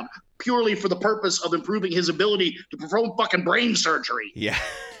compound purely for the purpose of improving his ability to perform fucking brain surgery. Yeah.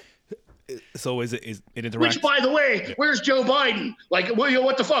 So is it interacts? Which, by the way, where's Joe Biden? Like,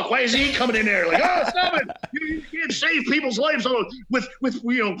 what the fuck? Why is he coming in there? Like, oh, stop it! You can't save people's lives with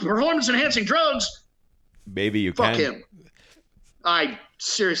performance enhancing drugs. Maybe you fuck can. Him. I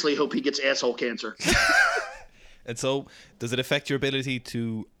seriously hope he gets asshole cancer. And so, does it affect your ability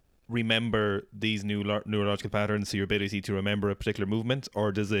to remember these new neurological patterns, so your ability to remember a particular movement,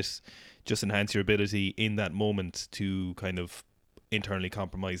 or does it just enhance your ability in that moment to kind of internally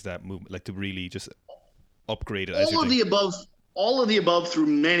compromise that movement, like to really just upgrade it? All of the above through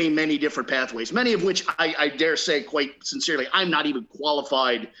many, many different pathways, many of which I dare say quite sincerely, I'm not even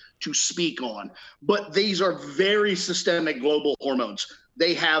qualified to speak on. But these are very systemic global hormones.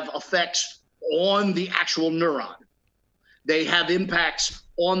 They have effects on the actual neuron. They have impacts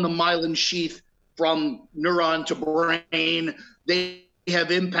on the myelin sheath from neuron to brain. They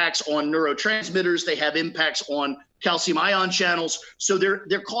have impacts on neurotransmitters. They have impacts on calcium ion channels. So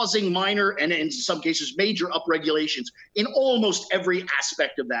they're causing minor and in some cases major upregulations in almost every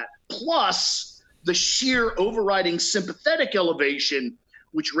aspect of that. Plus the sheer overriding sympathetic elevation,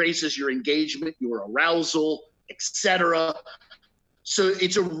 which raises your engagement, your arousal, etc. So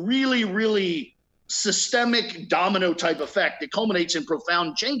it's a really, really systemic domino type effect that culminates in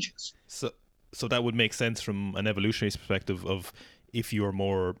profound changes. So that would make sense from an evolutionary perspective of, if you're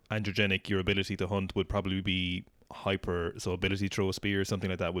more androgenic, your ability to hunt would probably be hyper, so ability to throw a spear or something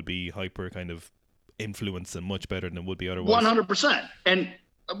like that would be hyper kind of influence and much better than it would be otherwise. 100%. And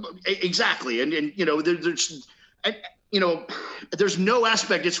exactly. And there's no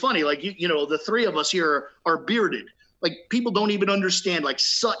aspect. It's funny. Like, the three of us here are bearded. Like, people don't even understand like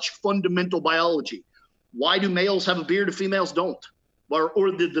such fundamental biology. Why do males have a beard if females don't?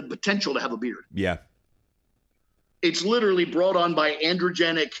 Or the potential to have a beard. Yeah. It's literally brought on by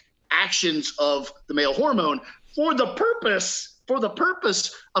androgenic actions of the male hormone for the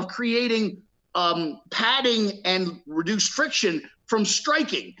purpose of creating padding and reduced friction from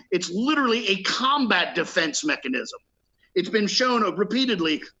striking. It's literally a combat defense mechanism. It's been shown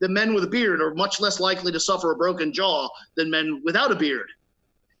repeatedly that men with a beard are much less likely to suffer a broken jaw than men without a beard.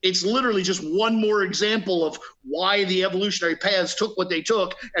 It's literally just one more example of why the evolutionary paths took what they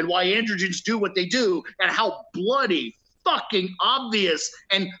took and why androgens do what they do, and how bloody fucking obvious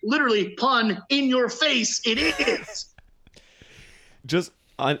and literally pun in your face it is. Just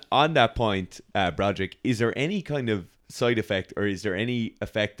on that point, Broderick, is there any kind of side effect, or is there any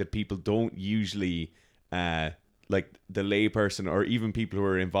effect that people don't usually, like the layperson or even people who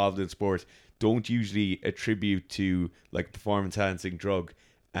are involved in sport, don't usually attribute to like performance enhancing drug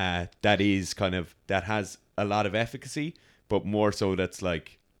that is kind of, that has a lot of efficacy, but more so that's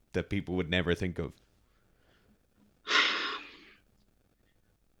like that people would never think of?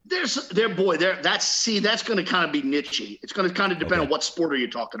 That's going to kind of be niche-y. It's going to kind of depend on what sport are you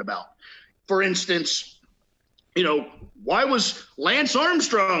talking about. For instance, why was Lance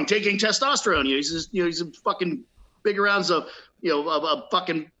Armstrong taking testosterone? He's a fucking big around a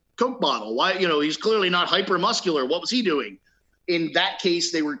fucking Coke bottle. Why, he's clearly not hypermuscular. What was he doing? In that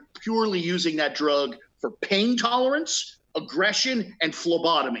case, they were purely using that drug for pain tolerance, aggression, and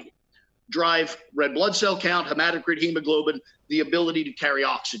phlebotomy. Drive red blood cell count, hematocrit, hemoglobin, the ability to carry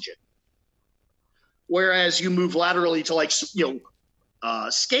oxygen. Whereas you move laterally to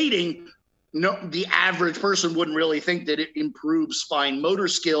skating, no, the average person wouldn't really think that it improves fine motor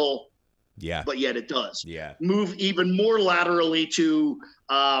skill. Yeah. But yet it does. Yeah. Move even more laterally to,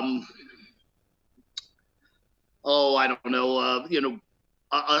 I don't know,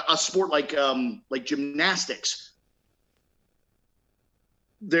 a sport like gymnastics.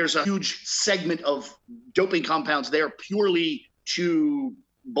 There's a huge segment of doping compounds there purely to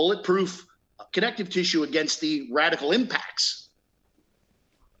bulletproof connective tissue against the radical impacts,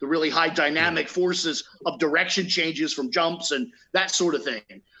 the really high dynamic forces of direction changes from jumps and that sort of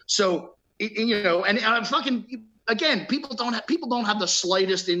thing. So, again, people don't have the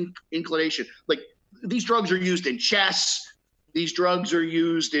slightest inclination. Like, these drugs are used in chess. These drugs are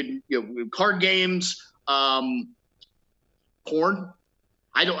used in card games, porn.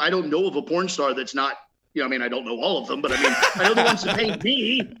 I don't know of a porn star that's not. I don't know all of them, but I know the ones that paid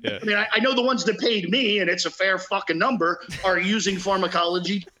me. Yeah. I know the ones that paid me, and it's a fair fucking number, are using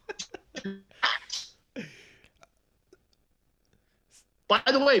pharmacology. By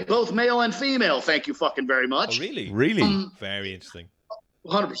the way, both male and female. Thank you fucking very much. Oh, really? Really? Very interesting.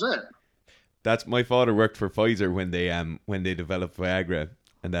 100%. That's my father worked for Pfizer when they developed Viagra,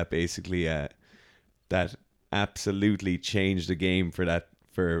 and that basically that absolutely changed the game for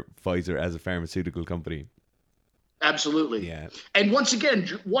Pfizer as a pharmaceutical company. Absolutely. Yeah. And once again,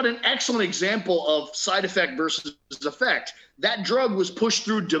 what an excellent example of side effect versus effect. That drug was pushed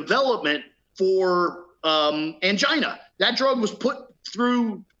through development for angina. That drug was put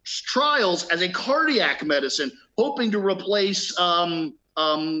through trials as a cardiac medicine, hoping to replace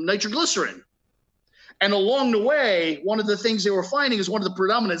nitroglycerin. And along the way, one of the things they were finding is one of the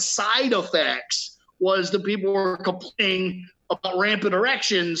predominant side effects was that people were complaining about rampant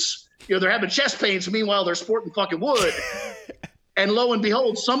erections. They're having chest pains. Meanwhile, they're sporting fucking wood. And lo and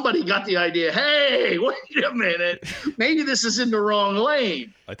behold, somebody got the idea, hey, wait a minute. Maybe this is in the wrong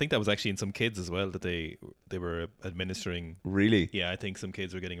lane. I think that was actually in some kids as well that they were administering. Really? Yeah, I think some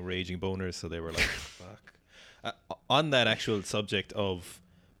kids were getting raging boners, so they were like, fuck. On that actual subject of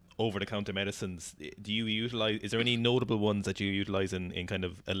over-the-counter medicines, is there any notable ones that you utilize in kind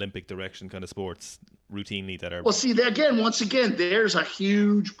of Olympic direction kind of sports routinely that are... Well, see, once again, there's a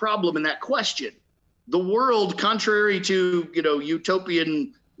huge problem in that question. The world, contrary to,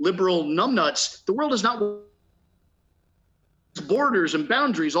 utopian liberal numbnuts, the world is not borders and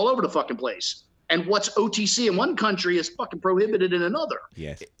boundaries all over the fucking place. And what's OTC in one country is fucking prohibited in another.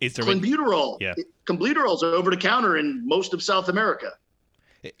 Yes. Is there clenbuterol? Yeah. Clenbuterol's over the counter in most of South America.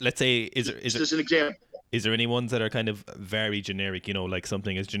 Let's say, is just an example. Is there any ones that are kind of very generic? Like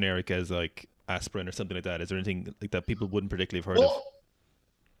something as generic as like aspirin or something like that? Is there anything like that people wouldn't particularly have heard of?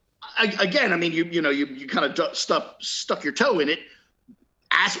 You kind of stuck your toe in it.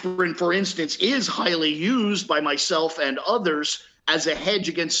 Aspirin, for instance, is highly used by myself and others as a hedge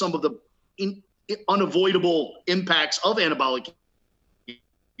against some of the unavoidable impacts of anabolic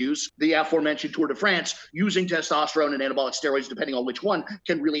use. The aforementioned Tour de France, using testosterone and anabolic steroids, depending on which one,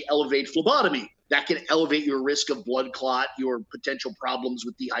 can really elevate phlebotomy. That can elevate your risk of blood clot, your potential problems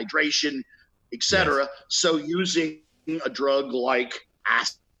with dehydration, etc. Yes. So using a drug like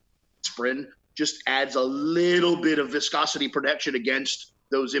aspirin just adds a little bit of viscosity protection against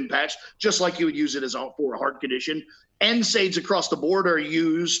those impacts, just like you would use it for a heart condition. NSAIDs across the board are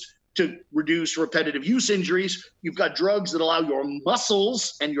used to reduce repetitive use injuries. You've got drugs that allow your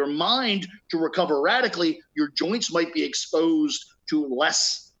muscles and your mind to recover radically. Your joints might be exposed to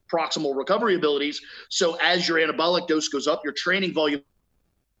less proximal recovery abilities. So as your anabolic dose goes up, your training volume,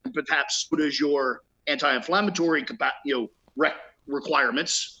 perhaps so does your anti-inflammatory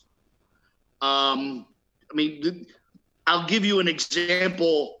requirements. I'll give you an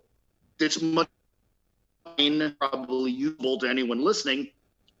example that's much probably useful to anyone listening.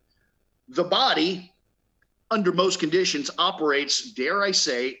 The body, under most conditions, operates, dare I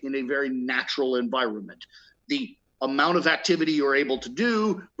say, in a very natural environment. The amount of activity you're able to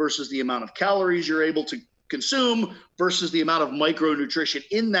do versus the amount of calories you're able to consume versus the amount of micronutrition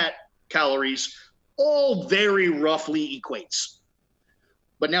in that calories all very roughly equates.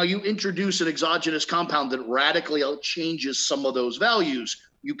 But now you introduce an exogenous compound that radically changes some of those values.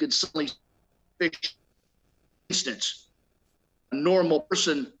 you could suddenly fish. For instance, a normal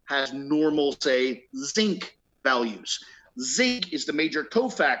person has normal, say, zinc values. Zinc is the major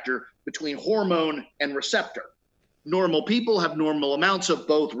cofactor between hormone and receptor. Normal people have normal amounts of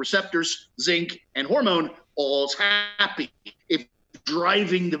both receptors, zinc, and hormone. All's happy. If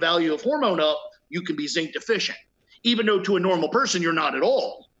driving the value of hormone up, you can be zinc deficient, even though to a normal person you're not at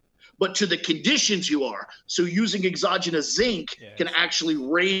all. But to the conditions you are. So using exogenous zinc can actually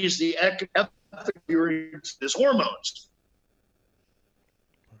raise the efficacy of these hormones.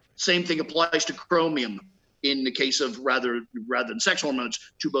 Same thing applies to chromium in the case of rather than sex hormones,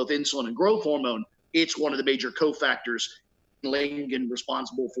 to both insulin and growth hormone. It's one of the major cofactors and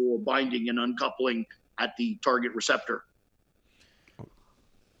responsible for binding and uncoupling at the target receptor.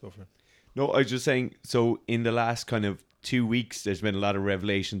 Go for it. No, I was just saying, so in the last kind of 2 weeks, there's been a lot of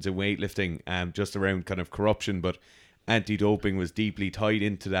revelations in weightlifting, just around kind of corruption, but anti-doping was deeply tied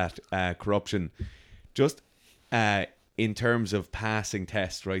into that corruption. Just in terms of passing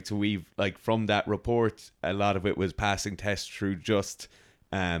tests, right? So we've, like, from that report, a lot of it was passing tests through just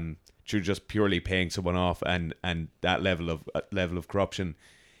purely paying someone off and that level of corruption.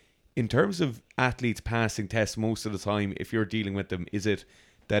 In terms of athletes passing tests, most of the time, if you're dealing with them, is it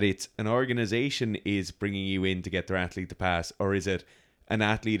that it's an organization is bringing you in to get their athlete to pass, or is it an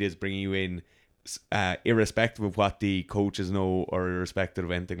athlete is bringing you in irrespective of what the coaches know or irrespective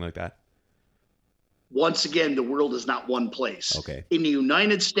of anything like that? Once again, the world is not one place. Okay. In the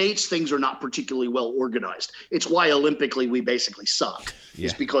United States, things are not particularly well organized. It's why Olympically we basically suck. Yeah.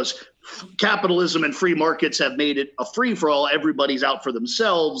 It's because capitalism and free markets have made it a free-for-all. Everybody's out for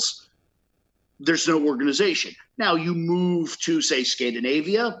themselves. There's no organization. Now you move to, say,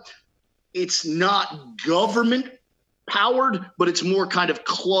 Scandinavia. It's not government powered, but it's more kind of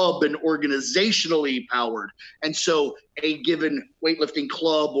club and organizationally powered. And so a given weightlifting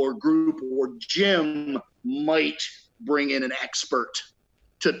club or group or gym might bring in an expert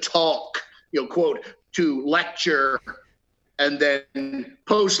to talk, quote, to lecture, and then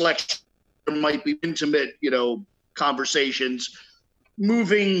post-lecture might be intimate, conversations.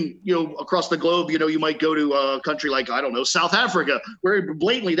 Moving, across the globe, you might go to a country like, I don't know, South Africa, where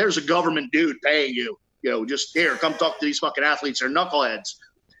blatantly there's a government dude paying you. Just here, come talk to these fucking athletes. They're knuckleheads.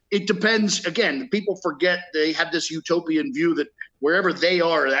 It depends. Again, people forget they have this utopian view that wherever they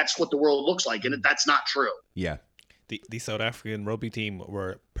are, that's what the world looks like. And that's not true. Yeah. The South African rugby team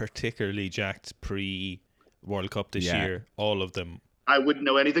were particularly jacked pre-World Cup this year. All of them. I wouldn't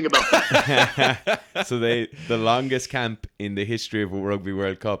know anything about that. So the longest camp in the history of a Rugby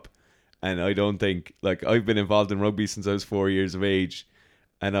World Cup. And I don't think, I've been involved in rugby since I was 4 years of age.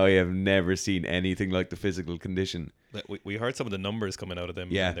 And I have never seen anything like the physical condition. We heard some of the numbers coming out of them.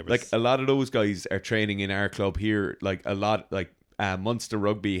 Yeah, a lot of those guys are training in our club here. Munster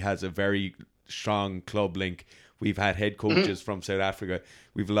Rugby has a very strong club link. We've had head coaches from South Africa.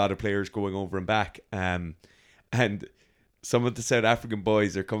 We've a lot of players going over and back. And some of the South African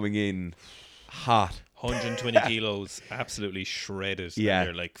boys are coming in hot. 120 kilos, absolutely shredded. Yeah. And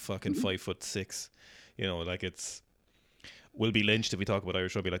they're like fucking 5'6". It's... We'll be lynched if we talk about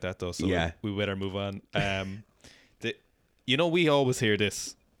Irish rugby like that, though. So yeah. we better move on. We always hear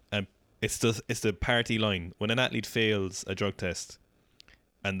this. It's the party line. When an athlete fails a drug test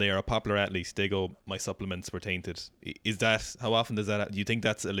and they are a popular athlete, they go, "My supplements were tainted." Is that, how often does that? Do you think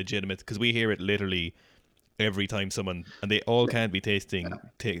that's a legitimate? Because we hear it literally every time someone, and they all can't be tasting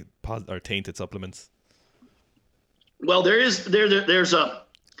tainted supplements. Well, there's a.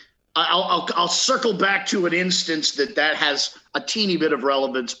 I'll circle back to an instance that has a teeny bit of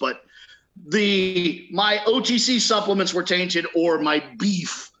relevance, but my OTC supplements were tainted, or my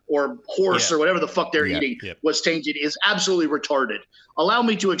beef or horse or whatever the fuck they're eating was tainted is absolutely retarded. Allow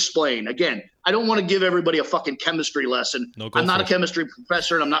me to explain. Again, I don't want to give everybody a fucking chemistry lesson. No, I'm not a chemistry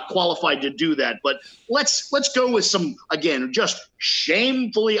professor and I'm not qualified to do that, but let's go with some, again, just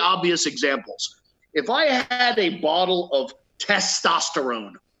shamefully obvious examples. If I had a bottle of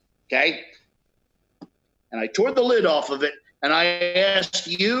testosterone, okay, and I tore the lid off of it, and I asked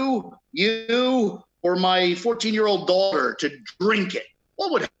you or my 14-year-old daughter to drink it,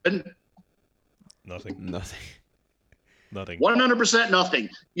 what would happen? Nothing. 100% nothing.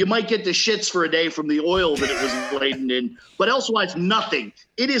 You might get the shits for a day from the oil that it was laden in, but elsewise nothing.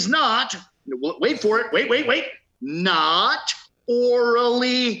 It is not, wait for it, wait, not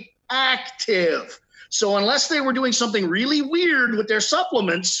orally active. So unless they were doing something really weird with their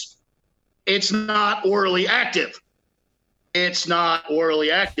supplements, it's not orally active. It's not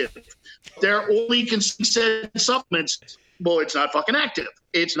orally active. They're only consistent supplements. Well, it's not fucking active.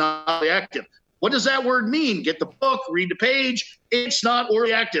 It's not active. What does that word mean? Get the book, read the page. It's not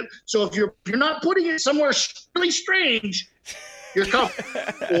orally active. So if you're not putting it somewhere really strange, you're covered,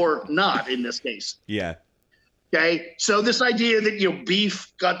 or not in this case. Yeah. Okay, so this idea that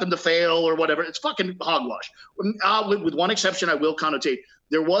beef got them to fail or whatever, it's fucking hogwash. With one exception, I will connotate.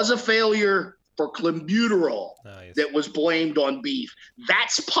 There was a failure for clenbuterol that was blamed on beef.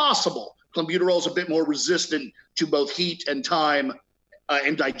 That's possible. Clenbuterol is a bit more resistant to both heat and time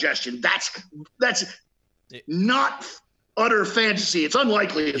and digestion. That's not utter fantasy. It's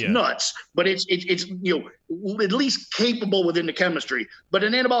unlikely. It's nuts, but it's at least capable within the chemistry. But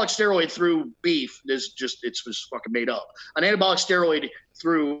an anabolic steroid through beef it's just fucking made up. An anabolic steroid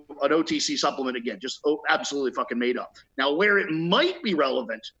through an OTC supplement, again, just absolutely fucking made up. Now, where it might be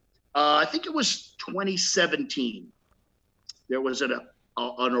relevant, I think it was 2017. There was an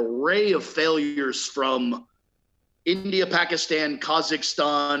array of failures from India, Pakistan,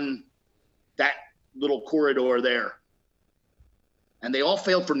 Kazakhstan, that little corridor there. And they all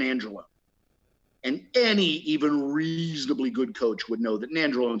failed for nandrolone. And any even reasonably good coach would know that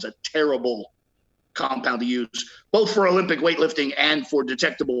nandrolone is a terrible compound to use, both for Olympic weightlifting and for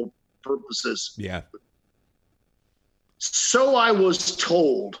detectable purposes. Yeah. So I was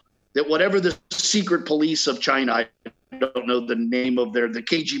told that whatever the secret police of China, I don't know the name of the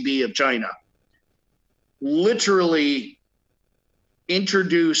KGB of China, literally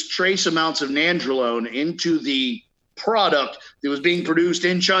introduced trace amounts of nandrolone into the product that was being produced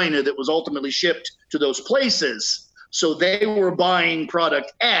in China that was ultimately shipped to those places. So they were buying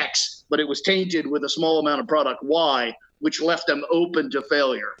product X, but it was tainted with a small amount of product Y, which left them open to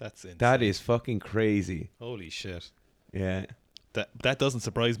failure. That's insane. That is fucking crazy. Holy shit. Yeah. That doesn't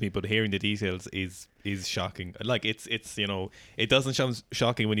surprise me, but hearing the details is shocking. Like it's it doesn't sound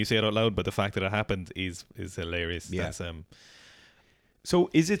shocking when you say it out loud, but the fact that it happened is hilarious. Yeah. That's, So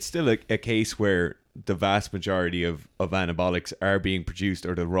is it still a case where the vast majority of anabolics are being produced,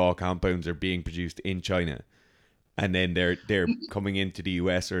 or the raw compounds are being produced in China, and then they're coming into the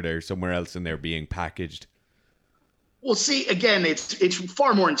US or they're somewhere else and they're being packaged? Well, see, again, it's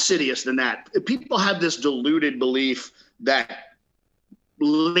far more insidious than that. People have this deluded belief that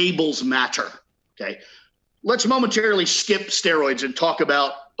labels matter. Okay, let's momentarily skip steroids and talk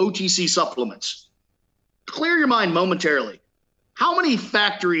about OTC supplements. Clear your mind momentarily. How many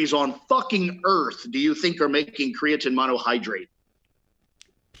factories on fucking earth do you think are making creatine monohydrate?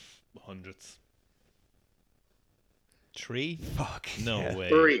 Hundreds. 3? Fuck. No yeah. way.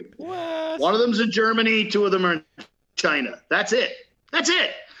 3. What? One of them's in Germany, 2 of them are in China. That's it.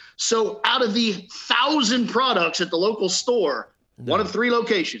 So out of the 1,000 products at the local store, one of 3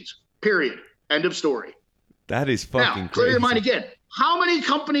 locations, period. End of story. That is fucking now, clear crazy. your mind again. How many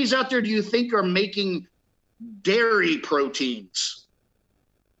companies out there do you think are making dairy proteins?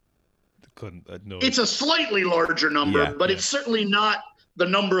 No. It's a slightly larger number, but yeah. it's certainly not the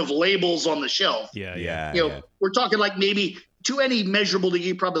number of labels on the shelf. Yeah. We're talking like maybe to any measurable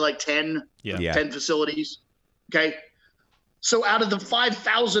degree, probably like 10, Yeah. 10 facilities. Okay. So out of the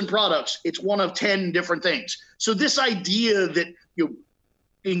 5,000 products, it's one of 10 different things. So this idea that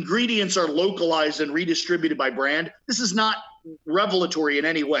ingredients are localized and redistributed by brand, this is not revelatory in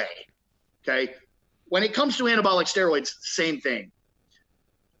any way. Okay. When it comes to anabolic steroids, same thing.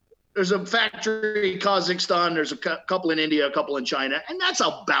 There's a factory in Kazakhstan, there's a couple in India, a couple in China, and that's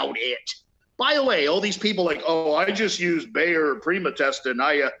about it. By the way, all these people like, oh, I just use Bayer Primatest, and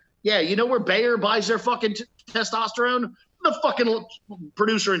you know where Bayer buys their fucking testosterone? The fucking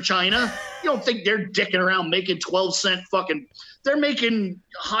producer in China. You don't think they're dicking around making 12-cent fucking, they're making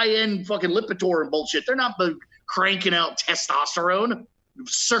high-end fucking Lipitor and bullshit. They're not cranking out testosterone.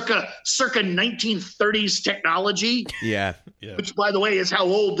 Circa 1930s technology. Yeah. Which, by the way, is how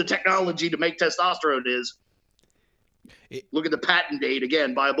old the technology to make testosterone is. Look at the patent date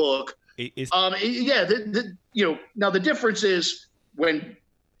again. Buy a book. Now the difference is when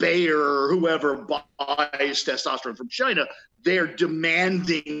Bayer or whoever buys testosterone from China, they're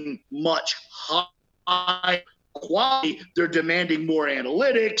demanding much high quality. They're demanding more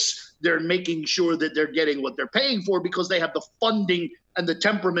analytics. They're making sure that they're getting what they're paying for because they have the funding and the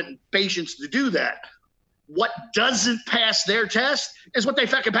temperament and patience to do that. What doesn't pass their test is what they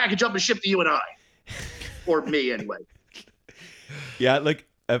fucking package up and ship to you and I. Or me, anyway. Yeah, like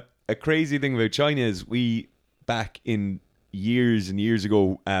a crazy thing about China is we, back in years and years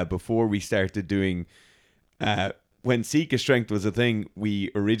ago, before we started doing, when Seeker Strength was a thing,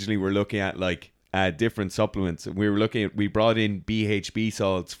 we originally were looking at like different supplements. We brought in BHB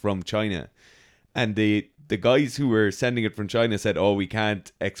salts from China, and the guys who were sending it from China said, oh, we can't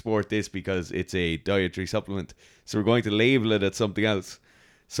export this because it's a dietary supplement, so we're going to label it as something else.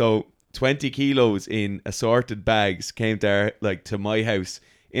 So 20 kilos in assorted bags came there, like, to my house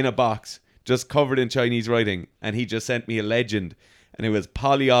in a box, just covered in Chinese writing, and he just sent me a legend, and it was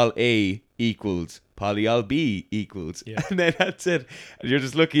polyol A equals polyol B equals, and then that's it. And you're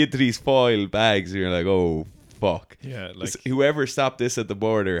just looking into these foil bags, and you're like, oh fuck. Yeah, like Whoever stopped this at the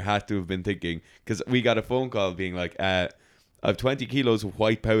border had to have been thinking, because we got a phone call being like, I have 20 kilos of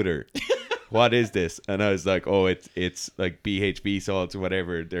white powder. What is this? And I was like, oh, it's like BHB salts or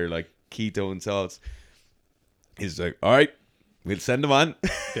whatever. They're like ketone salts. He's like, all right, we'll send them on.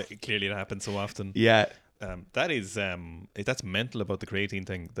 yeah, clearly it happens so often. Yeah. That is that's mental about the creatine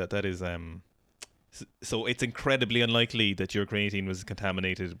thing. That is so it's incredibly unlikely that your creatine was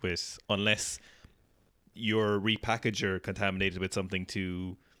contaminated with, unless your repackager contaminated with something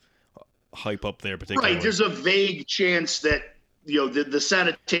to hype up their particular Right. one. There's a vague chance that, the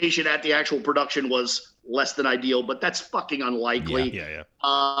sanitation at the actual production was less than ideal, but that's fucking unlikely. Yeah.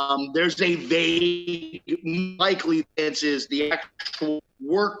 There's a vague likely chance is the actual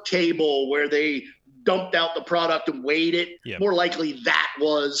work table where they dumped out the product and weighed it. Yeah. More likely that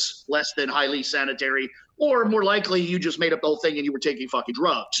was less than highly sanitary, or more likely you just made up the whole thing and you were taking fucking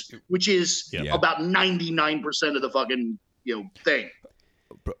drugs, which is Yeah. about 99% of the fucking thing.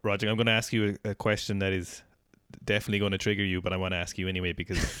 Roger, I'm going to ask you a question that is definitely going to trigger you, but I want to ask you anyway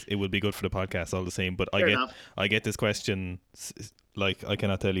because it will be good for the podcast all the same. But I get this question, like, I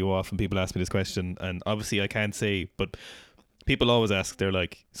cannot tell you how often people ask me this question, and obviously I can't say, but people always ask, they're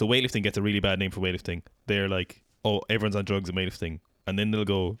like, so weightlifting gets a really bad name for weightlifting. They're like, oh, everyone's on drugs in weightlifting. And then they'll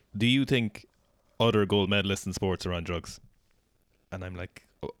go, do you think other gold medalists in sports are on drugs? And I'm like,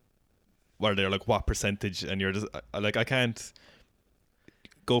 oh, well, they're like, what percentage? And you're just like, I can't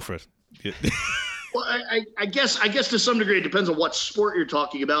go for it. Well, I guess to some degree it depends on what sport you're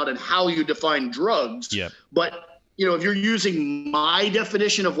talking about and how you define drugs. Yeah. But if you're using my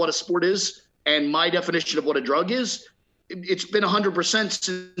definition of what a sport is and my definition of what a drug is, it's been 100%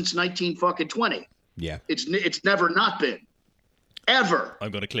 since 1920. Yeah. It's never not been, ever.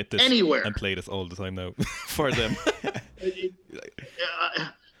 I'm going to clip this anywhere and play this all the time now for them.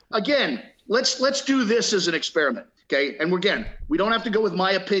 Again, let's do this as an experiment, okay? And again, we don't have to go with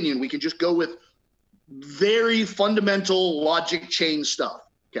my opinion. We can just go with very fundamental logic chain stuff,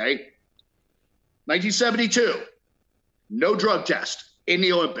 okay? 1972, no drug test in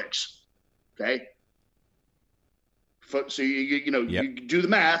the Olympics, okay? So you do the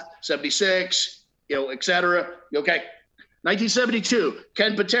math, 76, et cetera, okay? 1972,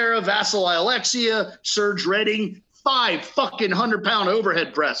 Ken Patera, Vasily Alexia, Serge Redding, 5 fucking 100-pound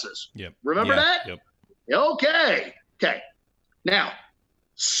overhead presses. Yep. Remember that? Yep. Okay. Now,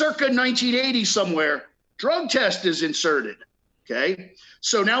 circa 1980 somewhere, drug test is inserted. Okay.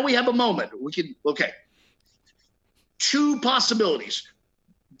 So now we have a moment. Two possibilities.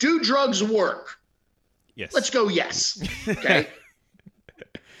 Do drugs work? Yes. Let's go yes. Okay.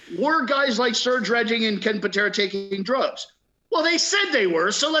 Were guys like Serge Redding and Ken Patera taking drugs? Well, they said they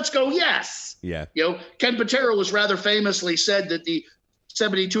were, so let's go yes. Yeah. Ken Patera was rather famously said that the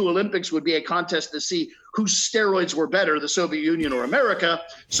 72 Olympics would be a contest to see whose steroids were better, the Soviet Union or America.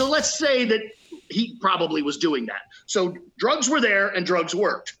 So let's say that he probably was doing that. So drugs were there and drugs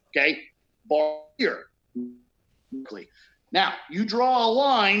worked. Okay. Bar here. Now, you draw a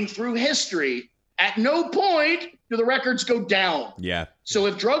line through history. At no point do the records go down. Yeah. So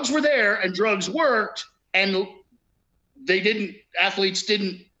if drugs were there and drugs worked and athletes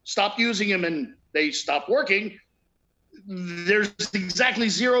didn't stop using them and they stopped working, there's exactly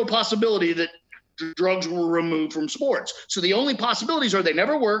zero possibility that drugs were removed from sports. So the only possibilities are they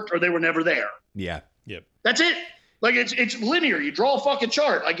never worked or they were never there. Yeah. Yep. That's it. Like it's linear. You draw a fucking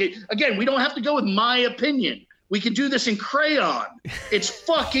chart. Again, we don't have to go with my opinion. We can do this in crayon. It's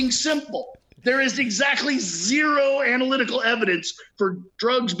fucking simple. There is exactly zero analytical evidence for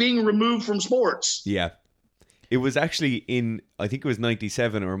drugs being removed from sports. Yeah. It was actually I think it was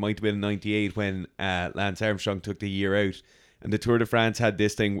 97 or it might have been 98 when Lance Armstrong took the year out. And the Tour de France had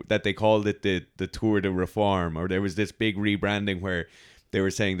this thing that they called it the Tour de Reform, or there was this big rebranding where they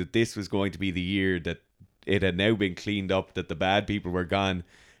were saying that this was going to be the year that it had now been cleaned up, that the bad people were gone.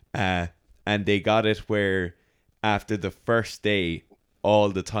 And they got it where after the first day, all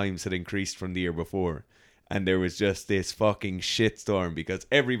the times had increased from the year before. And there was just this fucking shitstorm because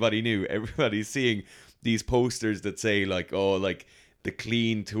everybody's seeing these posters that say like, oh, like the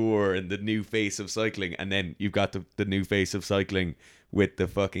clean tour and the new face of cycling. And then you've got the new face of cycling with the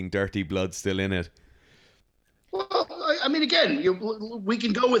fucking dirty blood still in it. Well, I mean, again, we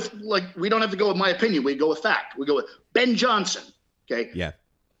can go with, we don't have to go with my opinion. We go with fact. We go with Ben Johnson. Okay. Yeah.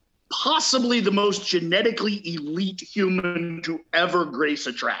 Possibly the most genetically elite human to ever grace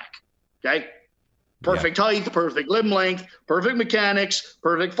a track. Okay. Perfect height, perfect limb length, perfect mechanics,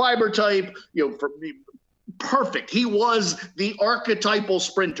 perfect fiber type, perfect. He was the archetypal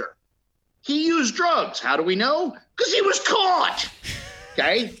sprinter. He used drugs. How do we know? Because he was caught.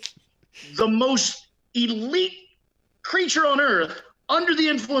 Okay. The most elite creature on earth under the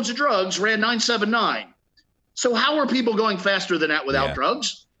influence of drugs ran 979. So how are people going faster than that without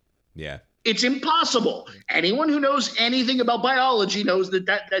drugs? Yeah. It's impossible. Anyone who knows anything about biology knows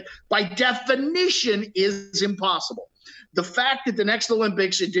that by definition is impossible. The fact that the next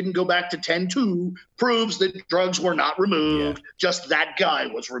Olympics, it didn't go back to 10-2 proves that drugs were not removed. Yeah. Just that guy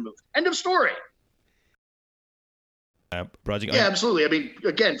was removed. End of story. Project. Yeah, absolutely. I mean,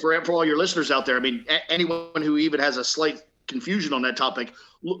 again, for all your listeners out there, I mean, anyone who even has a slight confusion on that topic,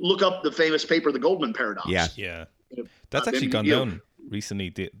 look up the famous paper, The Goldman Paradox. Yeah. That's actually gone down recently.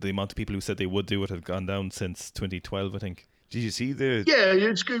 The amount of people who said they would do it have gone down since 2012, I think. Did you see the? Yeah,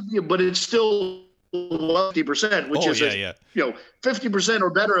 it's good, but it's still 50%, which is 50% or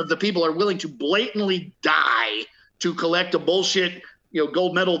better of the people are willing to blatantly die to collect a bullshit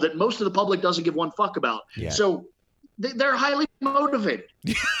gold medal that most of the public doesn't give one fuck about. Yeah. So they're highly motivated.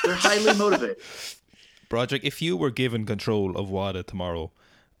 They're highly motivated. Broderick, if you were given control of WADA tomorrow,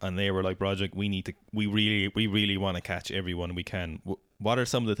 and they were like, Broderick, we really want to catch everyone we can. What are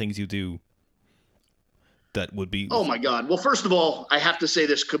some of the things you do that would be? Oh my God! Well, first of all, I have to say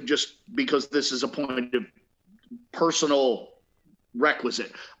this just because this is a point of personal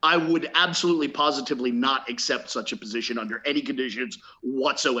requisite. I would absolutely, positively not accept such a position under any conditions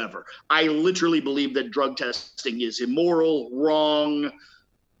whatsoever. I literally believe that drug testing is immoral, wrong.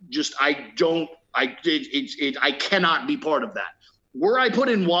 I cannot be part of that. Were I put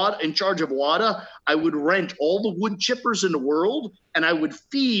in charge of WADA, I would rent all the wood chippers in the world, and I would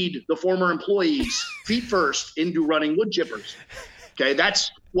feed the former employees feet first into running wood chippers. Okay, that's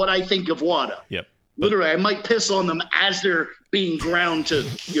what I think of WADA. Yep. Literally, I might piss on them as they're being ground to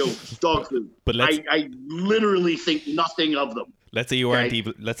dog food. But I literally think nothing of them. Let's say you weren't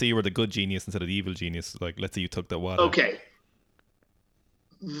evil. Let's say you were the good genius instead of the evil genius. Like, let's say you took that WADA. Okay.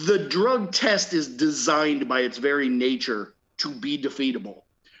 The drug test is designed by its very nature to be defeatable.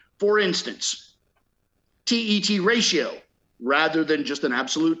 For instance, TET ratio, rather than just an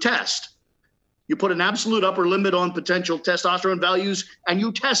absolute test. You put an absolute upper limit on potential testosterone values and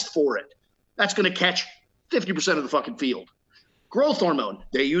you test for it. That's going to catch 50% of the fucking field. Growth hormone,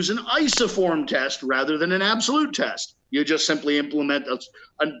 they use an isoform test rather than an absolute test. You just simply implement a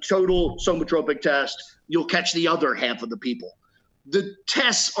total somatropic test. You'll catch the other half of the people. The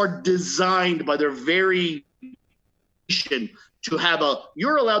tests are designed by their very to have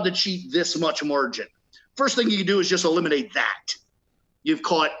you're allowed to cheat this much margin. First thing you can do is just eliminate that. You've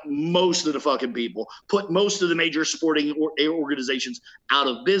caught most of the fucking people, put most of the major sporting organizations out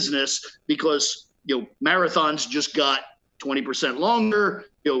of business because, marathons just got 20% longer.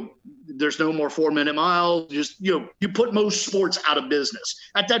 There's no more 4-minute miles. You put most sports out of business.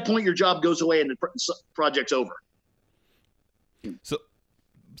 At that point, your job goes away and the project's over. So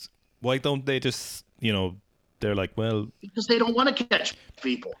why don't they just, they're like, well, because they don't want to catch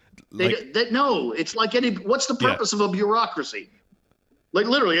people. No, it's like what's the purpose of a bureaucracy? Like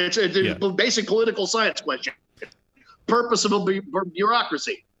literally, it's a basic political science question. Purpose of a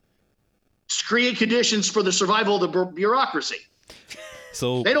bureaucracy: create conditions for the survival of the bureaucracy.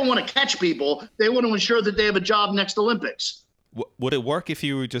 So they don't want to catch people; they want to ensure that they have a job next Olympics. Would it work if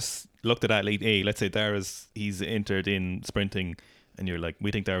you just looked at athlete A? Let's say he's entered in sprinting, and you're like,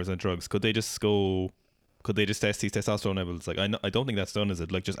 we think Dara's on drugs. Could they just test these testosterone levels? Like, I don't think that's done, is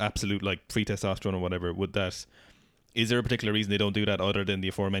it? Like, just absolute, like, free testosterone or whatever. Is there a particular reason they don't do that other than the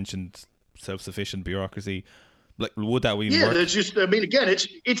aforementioned self-sufficient bureaucracy? Like, would that even work? Yeah, it's just, again,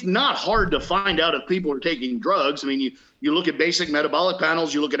 it's not hard to find out if people are taking drugs. I mean, you look at basic metabolic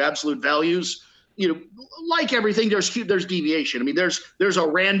panels, you look at absolute values, like everything, there's deviation. I mean, there's a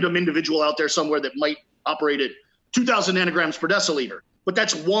random individual out there somewhere that might operate at 2,000 nanograms per deciliter, but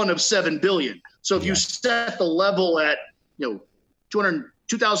that's 1 of 7 billion. So if you set the level at,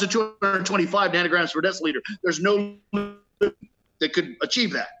 2,225 nanograms per deciliter, there's no that could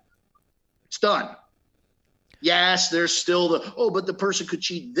achieve that. It's done. Yes, there's still but the person could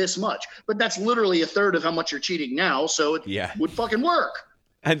cheat this much. But that's literally a third of how much you're cheating now, so it would fucking work.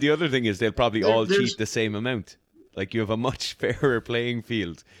 And the other thing is they'll probably all cheat the same amount. Like, you have a much fairer playing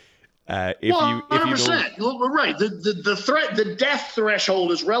field. If you 100%. Right. The death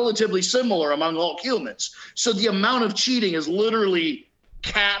threshold is relatively similar among all humans. So the amount of cheating is literally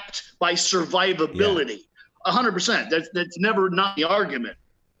capped by survivability. 100%. That's never not the argument.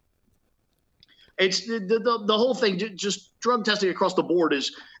 It's the whole thing, just drug testing across the board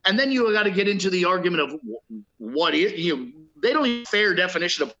is, and then you got to get into the argument of what is, they don't even fair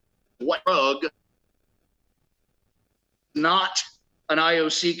definition of what drug, not an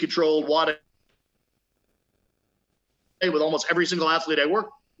IOC controlled WADA with almost every single athlete I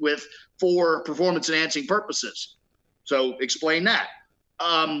work with for performance enhancing purposes. So explain that.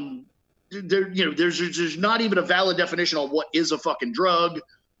 There's not even a valid definition on what is a fucking drug.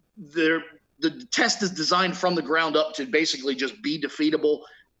 The test is designed from the ground up to basically just be defeatable.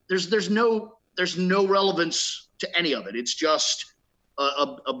 There's no relevance to any of it. It's just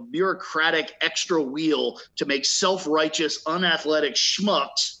a bureaucratic extra wheel to make self-righteous, unathletic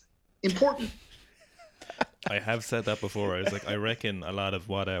schmucks important. I have said that before. I was like, I reckon a lot of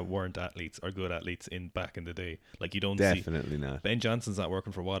WADA weren't athletes or good athletes back in the day. Like, you don't definitely not. Ben Johnson's not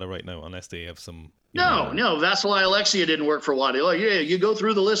working for WADA right now unless they have some. No, Vasilij Alexia didn't work for WADA. Oh, yeah, you go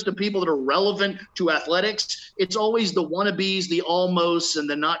through the list of people that are relevant to athletics. It's always the wannabes, the almosts, and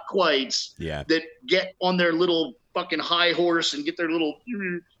the not quites that get on their little fucking high horse and get their little.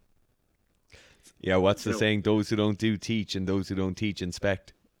 Yeah, what's the saying? Those who don't do teach, and those who don't teach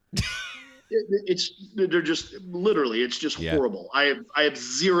inspect. They're just literally, it's just horrible. I have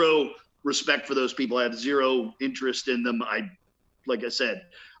zero respect for those people. I have zero interest in them. Like I said,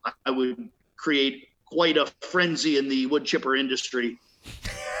 I would create quite a frenzy in the wood chipper industry.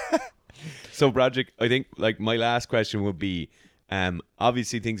 So, Broderick, I think like my last question would be,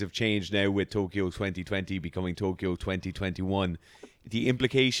 obviously things have changed now with Tokyo 2020 becoming Tokyo 2021. The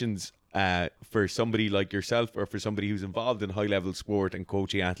implications for somebody like yourself or for somebody who's involved in high-level sport and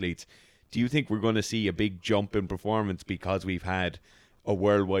coaching athletes, do you think we're going to see a big jump in performance because we've had a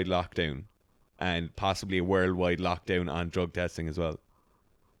worldwide lockdown and possibly a worldwide lockdown on drug testing as well?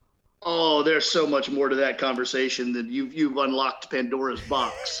 Oh, there's so much more to that conversation that you've unlocked Pandora's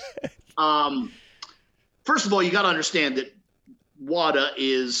box. First of all, you got to understand that WADA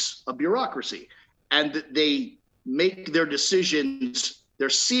is a bureaucracy and that they make their decisions, their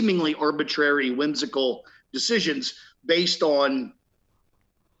seemingly arbitrary, whimsical decisions based on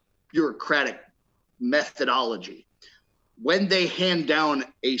bureaucratic methodology. When they hand down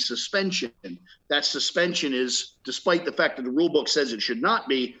a suspension, that suspension is, despite the fact that the rule book says it should not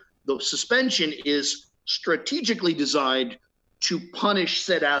be, the suspension is strategically designed to punish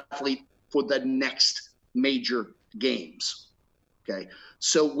said athlete for the next major games. Okay.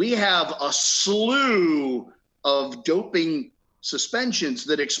 So we have a slew of doping suspensions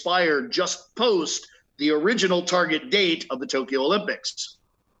that expired just post the original target date of the Tokyo Olympics,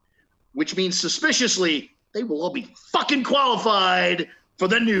 which means suspiciously they will all be fucking qualified for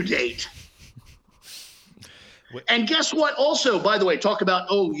the new date. And guess what? Also, by the way, talk about,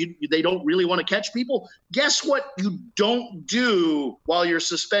 they don't really want to catch people. Guess what you don't do while you're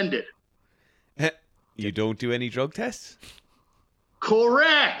suspended? You don't do any drug tests?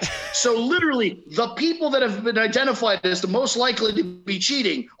 Correct. So literally, the people that have been identified as the most likely to be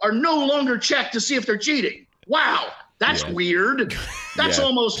cheating are no longer checked to see if they're cheating. Wow. That's weird. That's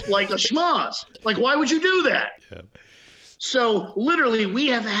almost like a schmoz. Like, why would you do that? Yeah. So literally, we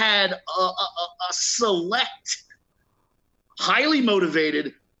have had a select, highly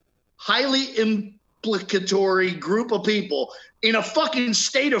motivated, highly implicatory group of people in a fucking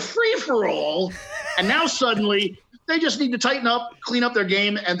state of free-for-all. And now suddenly they just need to tighten up, clean up their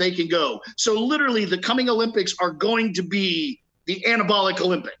game, and they can go. So literally, the coming Olympics are going to be the anabolic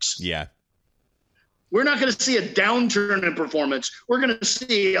Olympics. Yeah. We're not going to see a downturn in performance. We're going to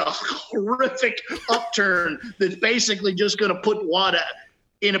see a horrific upturn that's basically just going to put WADA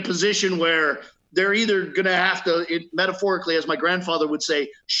in a position where they're either going to have to, metaphorically, as my grandfather would say,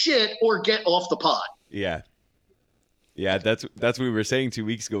 shit or get off the pot. Yeah. Yeah, that's what we were saying 2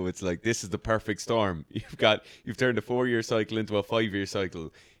 weeks ago. It's like, this is the perfect storm. You've turned a 4-year cycle into a 5-year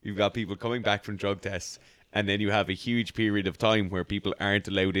cycle. You've got people coming back from drug tests. And then you have a huge period of time where people aren't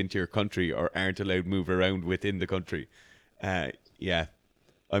allowed into your country or aren't allowed to move around within the country. Yeah,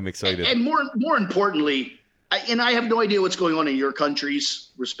 I'm excited. And more importantly, I have no idea what's going on in your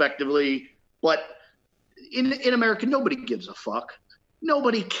countries, respectively, but in America, nobody gives a fuck.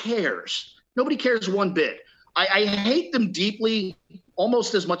 Nobody cares. Nobody cares one bit. I hate them deeply,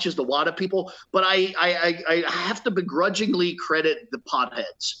 almost as much as the WADA people, but I have to begrudgingly credit the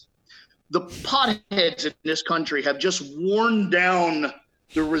potheads. The potheads in this country have just worn down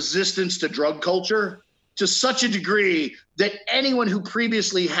the resistance to drug culture to such a degree that anyone who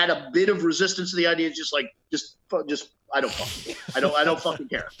previously had a bit of resistance to the idea is just like, I don't fucking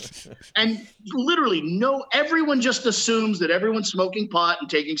care. And literally, everyone just assumes that everyone's smoking pot and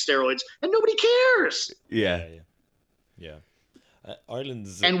taking steroids, and nobody cares. Yeah.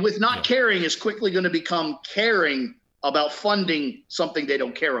 Ireland's And with not caring is quickly going to become caring about funding something they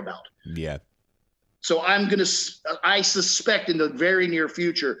don't care about. Yeah. So I suspect in the very near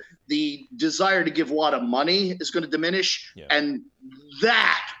future, the desire to give WADA money is going to diminish. Yeah. And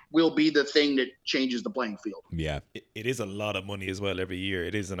that will be the thing that changes the playing field. Yeah. it is a lot of money as well every year.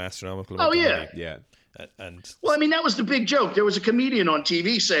 It is an astronomical Oh, amount of yeah. money. Yeah. And Well, I mean, that was the big joke. There was a comedian on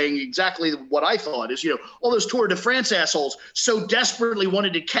TV saying exactly what I thought is, all those Tour de France assholes so desperately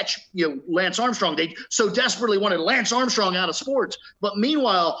wanted to catch, Lance Armstrong. They so desperately wanted Lance Armstrong out of sports. But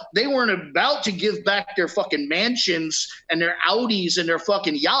meanwhile, they weren't about to give back their fucking mansions and their Audis and their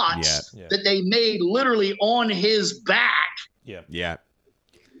fucking yachts Yeah. that they made literally on his back. yeah. Yeah.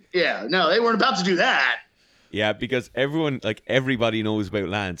 Yeah, no, they weren't about to do that. Yeah, because everybody knows about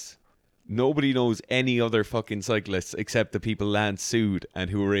Lance. Nobody knows any other fucking cyclists except the people Lance sued and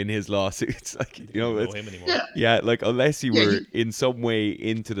who were in his lawsuits. You don't know him anymore. Yeah. Yeah, like unless you Yeah, were in some way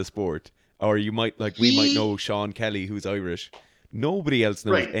into the sport, or you might we might know Sean Kelly, who's Irish. Nobody else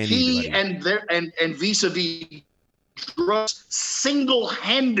knows Right. anybody. He and vis-a-vis drugs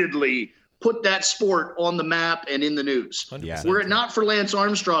single-handedly put that sport on the map and in the news. 100%. Were it not for Lance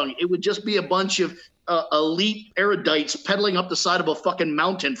Armstrong, it would just be a bunch of elite erudites pedaling up the side of a fucking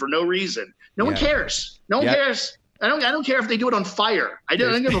mountain for no reason. No one Yeah. cares. No one Yeah. cares. I don't care if they do it on fire. I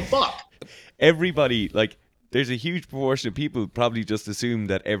don't give a fuck. Everybody, there's a huge proportion of people probably just assume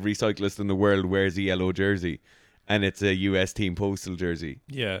that every cyclist in the world wears a yellow jersey, and it's a US Team Postal jersey.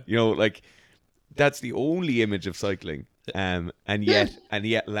 Yeah. That's the only image of cycling. And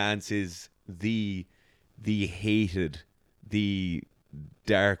yet Lance is the hated, the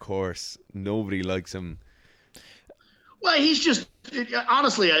dark horse. Nobody likes him. Well, he's just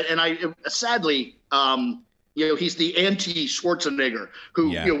honestly, sadly, he's the anti-Schwarzenegger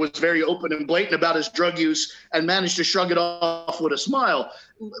who was very open and blatant about his drug use and managed to shrug it off with a smile.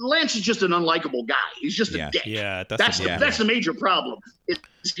 Lance is just an unlikable guy. He's just a dick. Yeah, That's the major problem.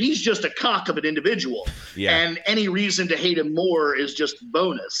 He's just a cock of an individual, and any reason to hate him more is just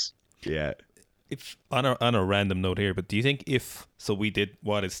bonus. Yeah. If on a random note here, but do you think we did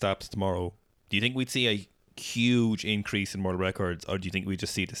what it stops tomorrow? Do you think we'd see a huge increase in world records, or do you think we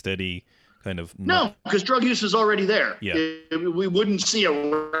just see the steady kind of? No, because drug use is already there. Yeah, we wouldn't see a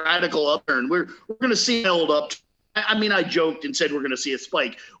radical upturn. We're going to see held up. I mean, I joked and said we're going to see a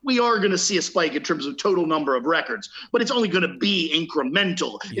spike. We are going to see a spike in terms of total number of records, but it's only going to be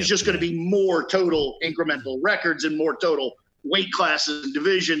incremental. It's just going to be more total incremental records and more total weight classes and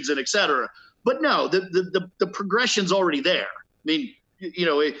divisions and et cetera. But no, the progression's already there. I mean,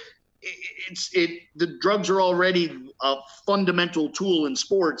 the drugs are already a fundamental tool in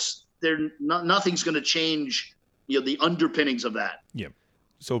sports. Nothing's going to change, the underpinnings of that. Yeah.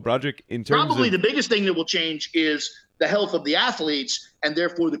 So, Broderick, in terms probably of the biggest thing that will change is the health of the athletes, and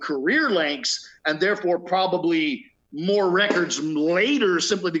therefore the career lengths, and therefore probably more records later,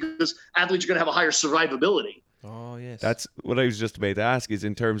 simply because athletes are going to have a higher survivability. Oh yes. That's what I was just about to ask, is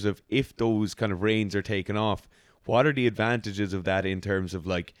in terms of if those kind of reins are taken off, what are the advantages of that in terms of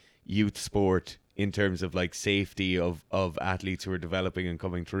youth sport, in terms of safety of athletes who are developing and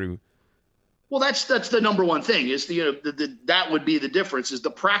coming through? Well, that's the number one thing is that would be the difference is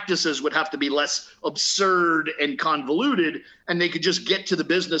the practices would have to be less absurd and convoluted, and they could just get to the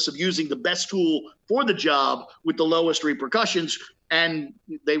business of using the best tool for the job with the lowest repercussions, and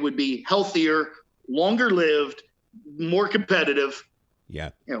they would be healthier, longer lived, more competitive.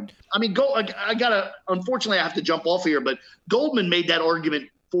 Yeah. I mean, unfortunately I have to jump off here, but Goldman made that argument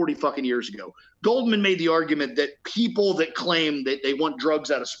 40 fucking years ago. Goldman made the argument that people that claim that they want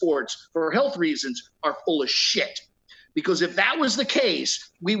drugs out of sports for health reasons are full of shit. Because if that was the case,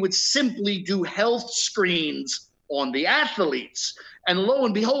 we would simply do health screens on the athletes. And lo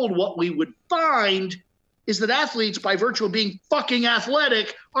and behold, what we would find is that athletes, by virtue of being fucking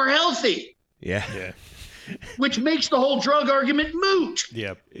athletic, are healthy. Yeah. Yeah. Which makes the whole drug argument moot.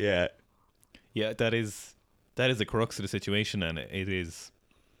 Yeah. Yeah. Yeah. That is the crux of the situation, and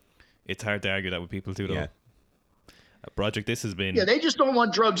it's hard to argue that with people too, though. Yeah. Project, this has been. Yeah, they just don't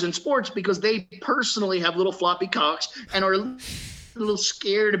want drugs in sports because they personally have little floppy cocks and are a little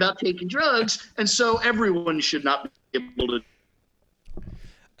scared about taking drugs, and so everyone should not be able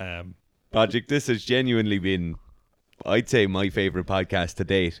to. Project, this has genuinely been, I'd say, my favorite podcast to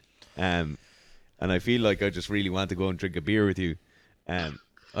date, and I feel like I just really want to go and drink a beer with you.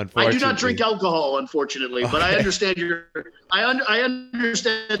 I do not drink alcohol, unfortunately, but I understand I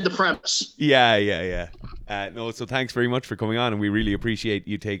understand the premise. Yeah. No, so thanks very much for coming on, and we really appreciate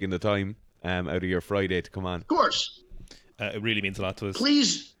you taking the time out of your Friday to come on. Of course. It really means a lot to us.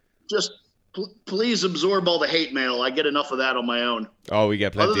 Please just Please absorb all the hate mail. I get enough of that on my own. Oh, we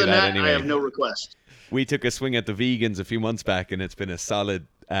get plenty Other than of that that, anyway. I have no request. We took a swing at the vegans a few months back, and it's been a solid.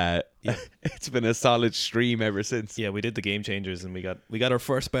 It's been a solid stream ever since. Yeah, we did the Game Changers, and we got our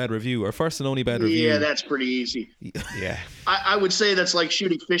first bad review, our first and only bad review. Yeah, that's pretty easy. Yeah. I would say that's like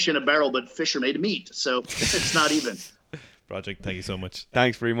shooting fish in a barrel, but fish are made of meat, so it's not even. Project, thank you so much.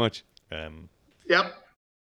 Thanks very much. Yep.